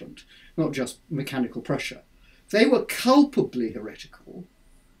punishment, not just mechanical pressure. If they were culpably heretical,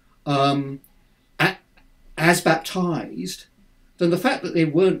 as baptized, then the fact that they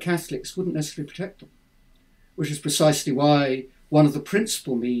weren't Catholics wouldn't necessarily protect them, which is precisely why one of the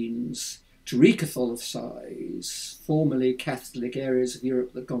principal means to re-Catholicize formerly Catholic areas of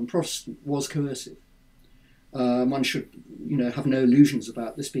Europe that had gone Protestant was coercive. One should, have no illusions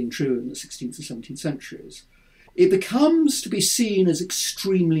about this being true in the 16th and 17th centuries. It becomes to be seen as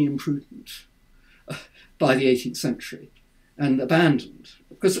extremely imprudent by the 18th century and abandoned,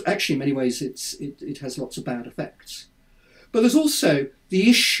 because actually in many ways it has lots of bad effects. But there's also the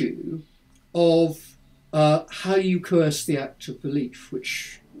issue of how you coerce the act of belief,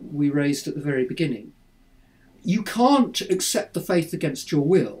 which we raised at the very beginning. You can't accept the faith against your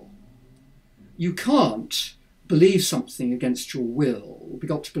will. You can't believe something against your will, or be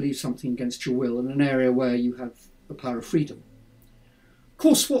got to believe something against your will in an area where you have the power of freedom. Of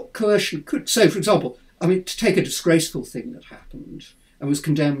course, what coercion could... So, for example, to take a disgraceful thing that happened and was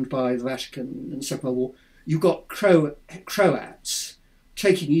condemned by the Vatican in the Second World War, you got Croats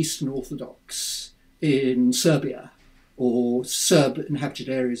taking Eastern Orthodox in Serbia or Serb-inhabited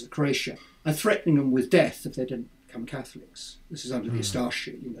areas of Croatia and threatening them with death if they didn't become Catholics. This is under the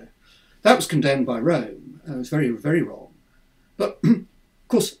Ustashi, That was condemned by Rome. It was very, very wrong. But, of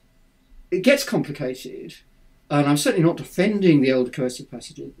course, it gets complicated, and I'm certainly not defending the older coercive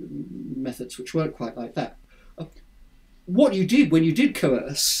methods, which weren't quite like that. What you did when you did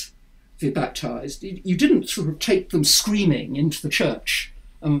coerce the baptized, you didn't sort of take them screaming into the church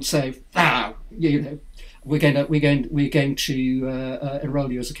and say, we're going to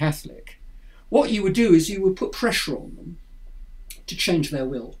enroll you as a Catholic. What you would do is you would put pressure on them to change their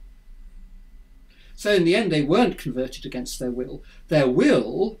will. So in the end, they weren't converted against their will. Their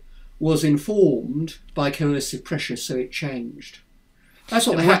will was informed by coercive pressure, so it changed. That's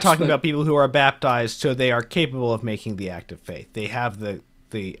what And the we're talking Habsburg. about people who are baptized, so they are capable of making the act of faith. They have the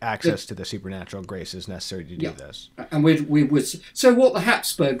access to the supernatural graces necessary to do Yeah, this. and we was so what the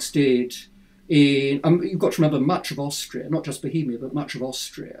Habsburgs did in you've got to remember much of Austria, not just Bohemia, but much of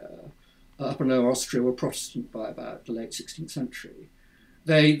Austria, up and lower Austria were Protestant by about the late 16th century.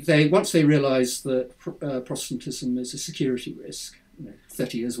 They once they realised that Protestantism is a security risk,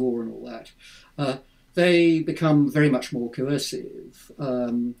 30 Years' War and all that, they become very much more coercive.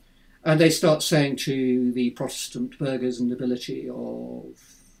 And they start saying to the Protestant burghers and nobility of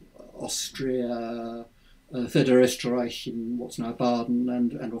Austria, Third Österreich in what's now Baden,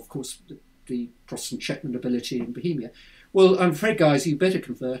 and of course the Protestant Czech nobility in Bohemia, well, I'm afraid, guys, you better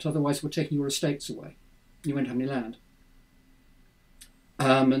convert, otherwise we're taking your estates away. You won't have any land.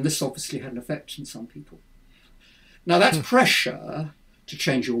 And this obviously had an effect on some people. Now, that's pressure to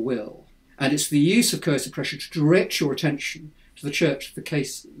change your will. And it's the use of coercive pressure to direct your attention to the church, the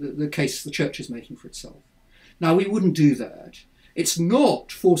case the church is making for itself. Now, we wouldn't do that. It's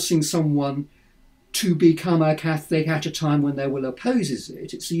not forcing someone to become a Catholic at a time when their will opposes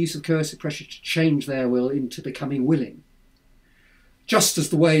it. It's the use of coercive pressure to change their will into becoming willing. Just as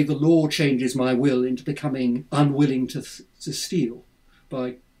the way the law changes my will into becoming unwilling to steal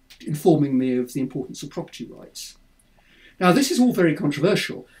by informing me of the importance of property rights. Now, this is all very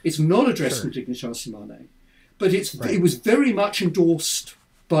controversial. It's not addressed in Dignitatis Humanae, but it was very much endorsed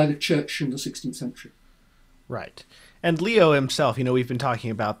by the church in the 16th century. Right. And Leo himself, we've been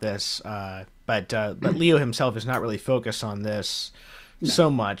talking about this, but Leo himself is not really focused on this so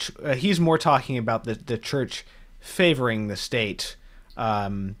much. He's more talking about the church favoring the state,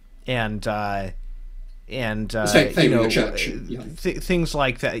 and the state favoring the church. Things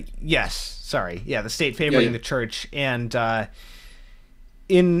like that. Yes, sorry, the state favoring the church, and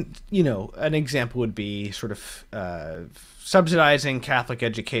in an example would be sort of subsidizing Catholic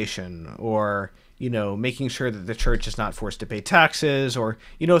education, or making sure that the church is not forced to pay taxes, or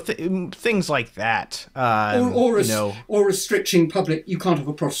things like that, or restricting public. You can't have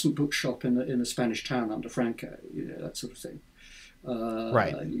a Protestant bookshop in a Spanish town under Franco, that sort of thing.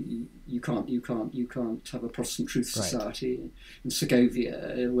 Right. You can't have a Protestant Truth Society in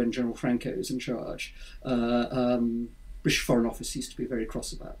Segovia when General Franco is in charge. British Foreign Office used to be very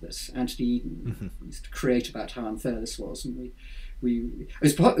cross about this. Anthony Eden used to create about how unfair this was, and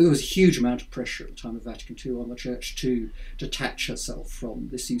there was a huge amount of pressure at the time of Vatican II on the Church to detach herself from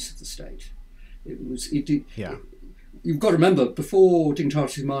this use of the state. You've got to remember, before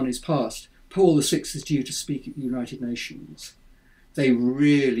Dignitatis Humanae is passed, Paul VI is due to speak at the United Nations. They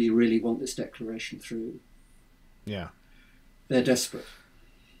really, really want this declaration through. Yeah, they're desperate.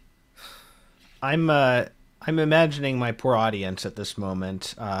 I'm imagining my poor audience at this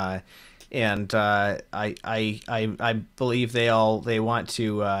moment, and I believe they want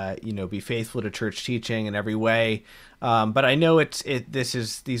to be faithful to church teaching in every way, but I know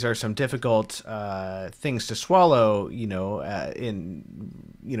these are some difficult things to swallow, in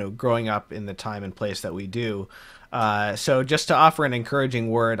growing up in the time and place that we do. So just to offer an encouraging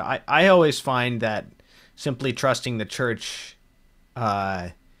word, I always find that simply trusting the church,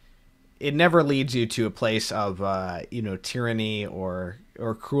 it never leads you to a place of tyranny or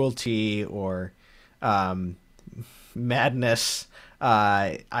cruelty or madness.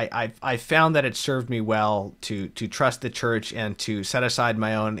 I found that it served me well to trust the church and to set aside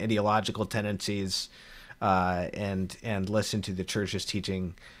my own ideological tendencies, and listen to the church's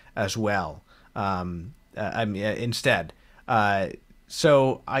teaching as well. Instead.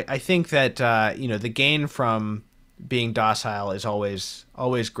 So I think that the gain from being docile is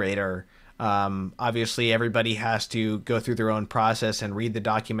always greater. Obviously, everybody has to go through their own process and read the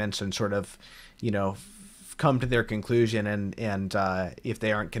documents and sort of, come to their conclusion. And if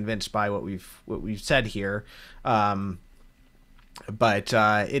they aren't convinced by what we've said here, but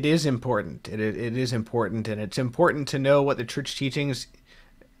it is important. It is important, and it's important to know what the church teachings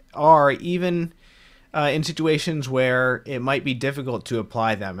are, even in situations where it might be difficult to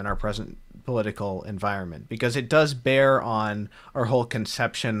apply them in our present political environment, because it does bear on our whole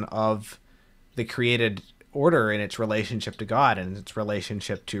conception of the created order in its relationship to God and its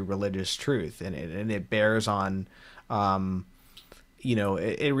relationship to religious truth, and it bears on,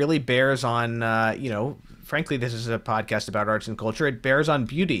 it really bears on, frankly, this is a podcast about arts and culture. It bears on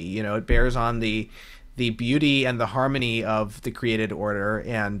beauty, it bears on the beauty and the harmony of the created order,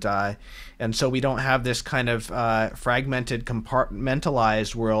 and so we don't have this kind of fragmented,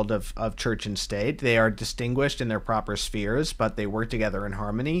 compartmentalized world of church and state. They are distinguished in their proper spheres, but they work together in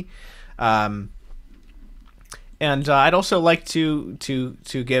harmony. And I'd also like to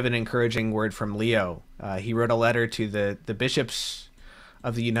give an encouraging word from Leo. He wrote a letter to the bishops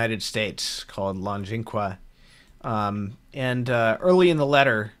of the United States called Longínqua. And early in the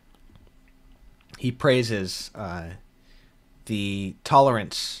letter, he praises the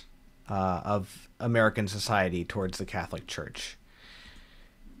tolerance of American society towards the Catholic Church.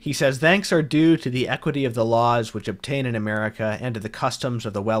 He says, "Thanks are due to the equity of the laws which obtain in America and to the customs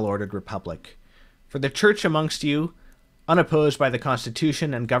of the well-ordered republic. For the Church amongst you, unopposed by the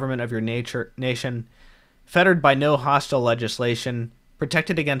Constitution and government of your nation, fettered by no hostile legislation,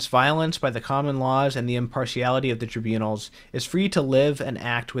 protected against violence by the common laws and the impartiality of the tribunals, is free to live and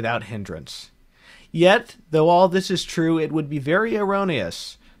act without hindrance. Yet, though all this is true, it would be very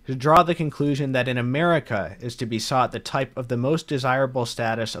erroneous to draw the conclusion that in America is to be sought the type of the most desirable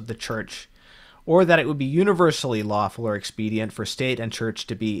status of the Church, or that it would be universally lawful or expedient for state and church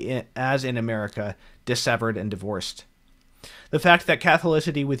to be, as in America, dissevered and divorced. The fact that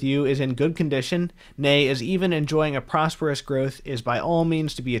Catholicity with you is in good condition, nay, is even enjoying a prosperous growth, is by all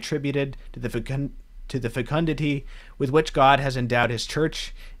means to be attributed to the fecundity with which God has endowed his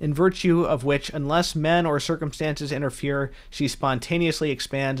Church, in virtue of which, unless men or circumstances interfere, she spontaneously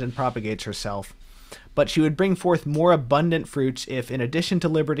expands and propagates herself. But she would bring forth more abundant fruits if, in addition to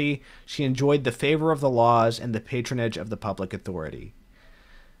liberty, she enjoyed the favor of the laws and the patronage of the public authority."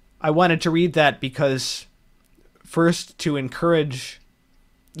 I wanted to read that because, first, to encourage,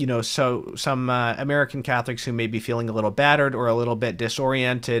 some American Catholics who may be feeling a little battered or a little bit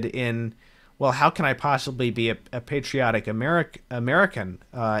disoriented in, well, how can I possibly be a patriotic American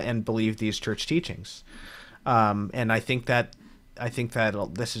and believe these church teachings? And I think that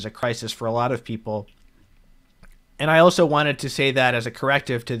this is a crisis for a lot of people. And I also wanted to say that as a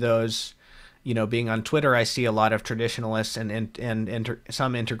corrective to those, being on Twitter, I see a lot of traditionalists and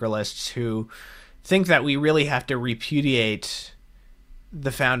some integralists who think that we really have to repudiate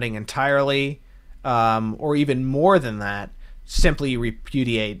the founding entirely, or even more than that, simply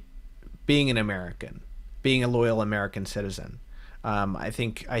repudiate being an American, being a loyal American citizen. I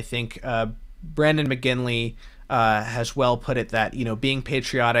think Brandon McGinley has well put it that, being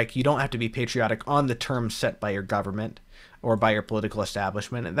patriotic, you don't have to be patriotic on the terms set by your government or by your political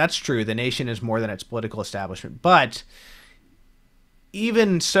establishment. And that's true. The nation is more than its political establishment. But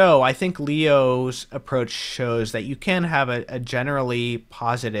even so, I think Leo's approach shows that you can have a generally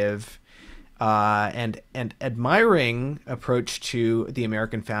positive and admiring approach to the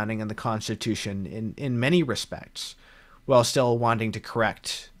American founding and the Constitution in many respects, while still wanting to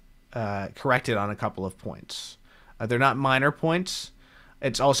correct it on a couple of points. They're not minor points.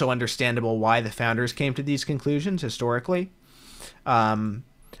 It's also understandable why the founders came to these conclusions historically.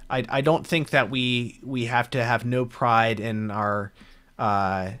 I don't think that we have to have no pride in our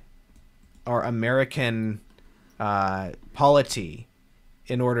American polity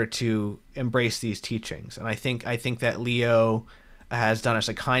in order to embrace these teachings. And I think that Leo has done us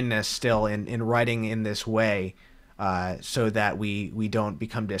a kindness still in writing in this way, so that we don't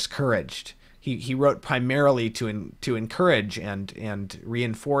become discouraged. He wrote primarily to encourage and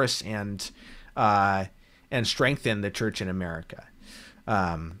reinforce and strengthen the church in America.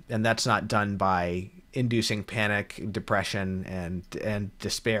 And that's not done by inducing panic, depression, and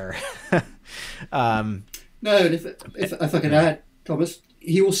despair. No, and if I could add, Thomas,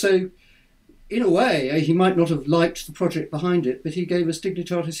 he also, in a way, he might not have liked the project behind it, but he gave us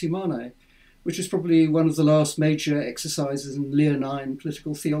Dignitatis Humanae, which is probably one of the last major exercises in Leonine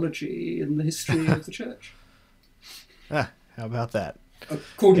political theology in the history of the Church. How about that?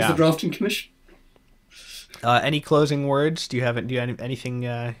 According to the drafting commission. Any closing words? Do you have anything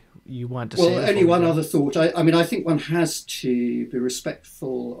you want to say? Well, only one other thought. I think one has to be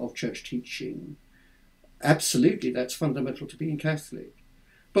respectful of church teaching. Absolutely, that's fundamental to being Catholic.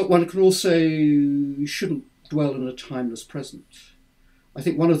 But one can also shouldn't dwell in a timeless present. I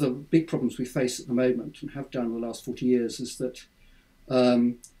think one of the big problems we face at the moment, and have done the last 40 years, is that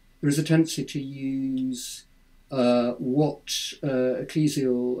there is a tendency to use what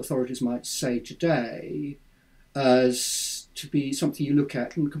ecclesial authorities might say today as to be something you look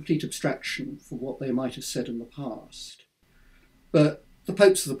at in complete abstraction for what they might have said in the past. But the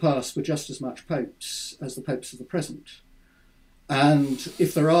popes of the past were just as much popes as the popes of the present. And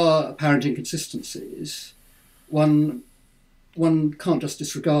if there are apparent inconsistencies, one can't just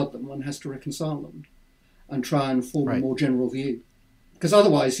disregard them, one has to reconcile them and try and form a more general view. Because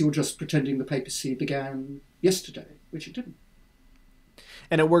otherwise you're just pretending the papacy began yesterday, which it didn't.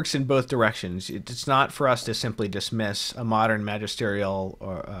 And it works in both directions. It's not for us to simply dismiss a modern magisterial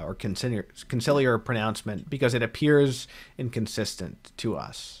or conciliar pronouncement because it appears inconsistent to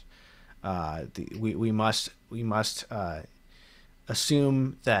us. We must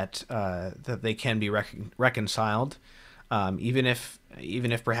assume that they can be reconciled. even if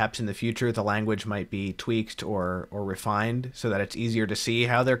perhaps in the future the language might be tweaked or refined so that it's easier to see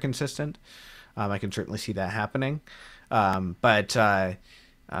how they're consistent. I can certainly see that happening. But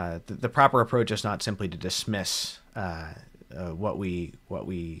the proper approach is not simply to dismiss what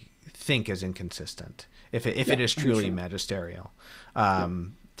we think is inconsistent, if it is truly magisterial.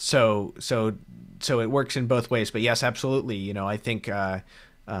 So it works in both ways. But yes, absolutely. You know, I think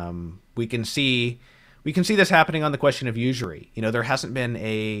we can see this happening on the question of usury. You know, there hasn't been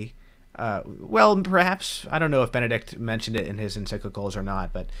a well, perhaps, I don't know if Benedict mentioned it in his encyclicals or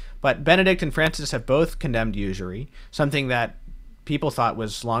not, but Benedict and Francis have both condemned usury, something that people thought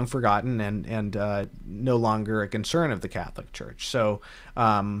was long forgotten and no longer a concern of the Catholic Church. So,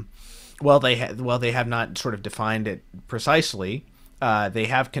 while they have not sort of defined it precisely, they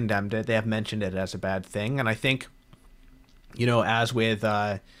have condemned it. They have mentioned it as a bad thing, and I think, you know, as with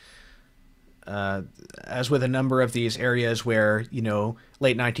a number of these areas where, you know,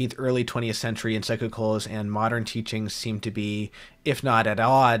 late 19th, early 20th century encyclicals and modern teachings seem to be, if not at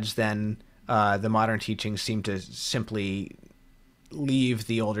odds, then the modern teachings seem to simply leave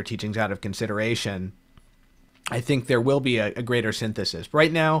the older teachings out of consideration. I think there will be a greater synthesis.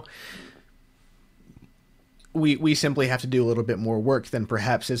 Right now, we simply have to do a little bit more work than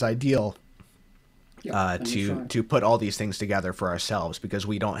perhaps is ideal to put all these things together for ourselves, because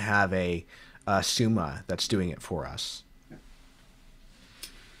we don't have a Summa that's doing it for us.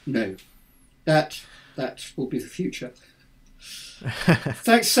 No, that will be the future.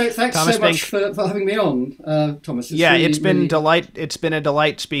 Thanks so much for having me on, Thomas. It's been a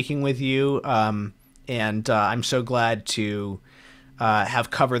delight speaking with you, and I'm so glad to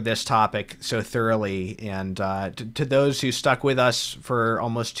have covered this topic so thoroughly. And to those who stuck with us for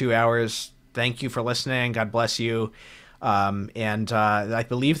almost 2 hours, thank you for listening. God bless you. And I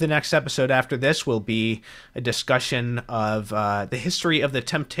believe the next episode after this will be a discussion of the history of the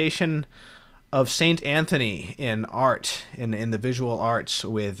temptation of Saint Anthony in art, in the visual arts,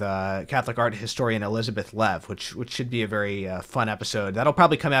 with Catholic art historian Elizabeth Lev, which should be a very fun episode. That'll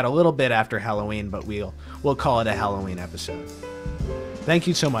probably come out a little bit after Halloween, but we'll call it a Halloween episode. Thank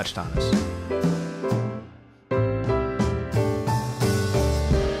you so much, Thomas.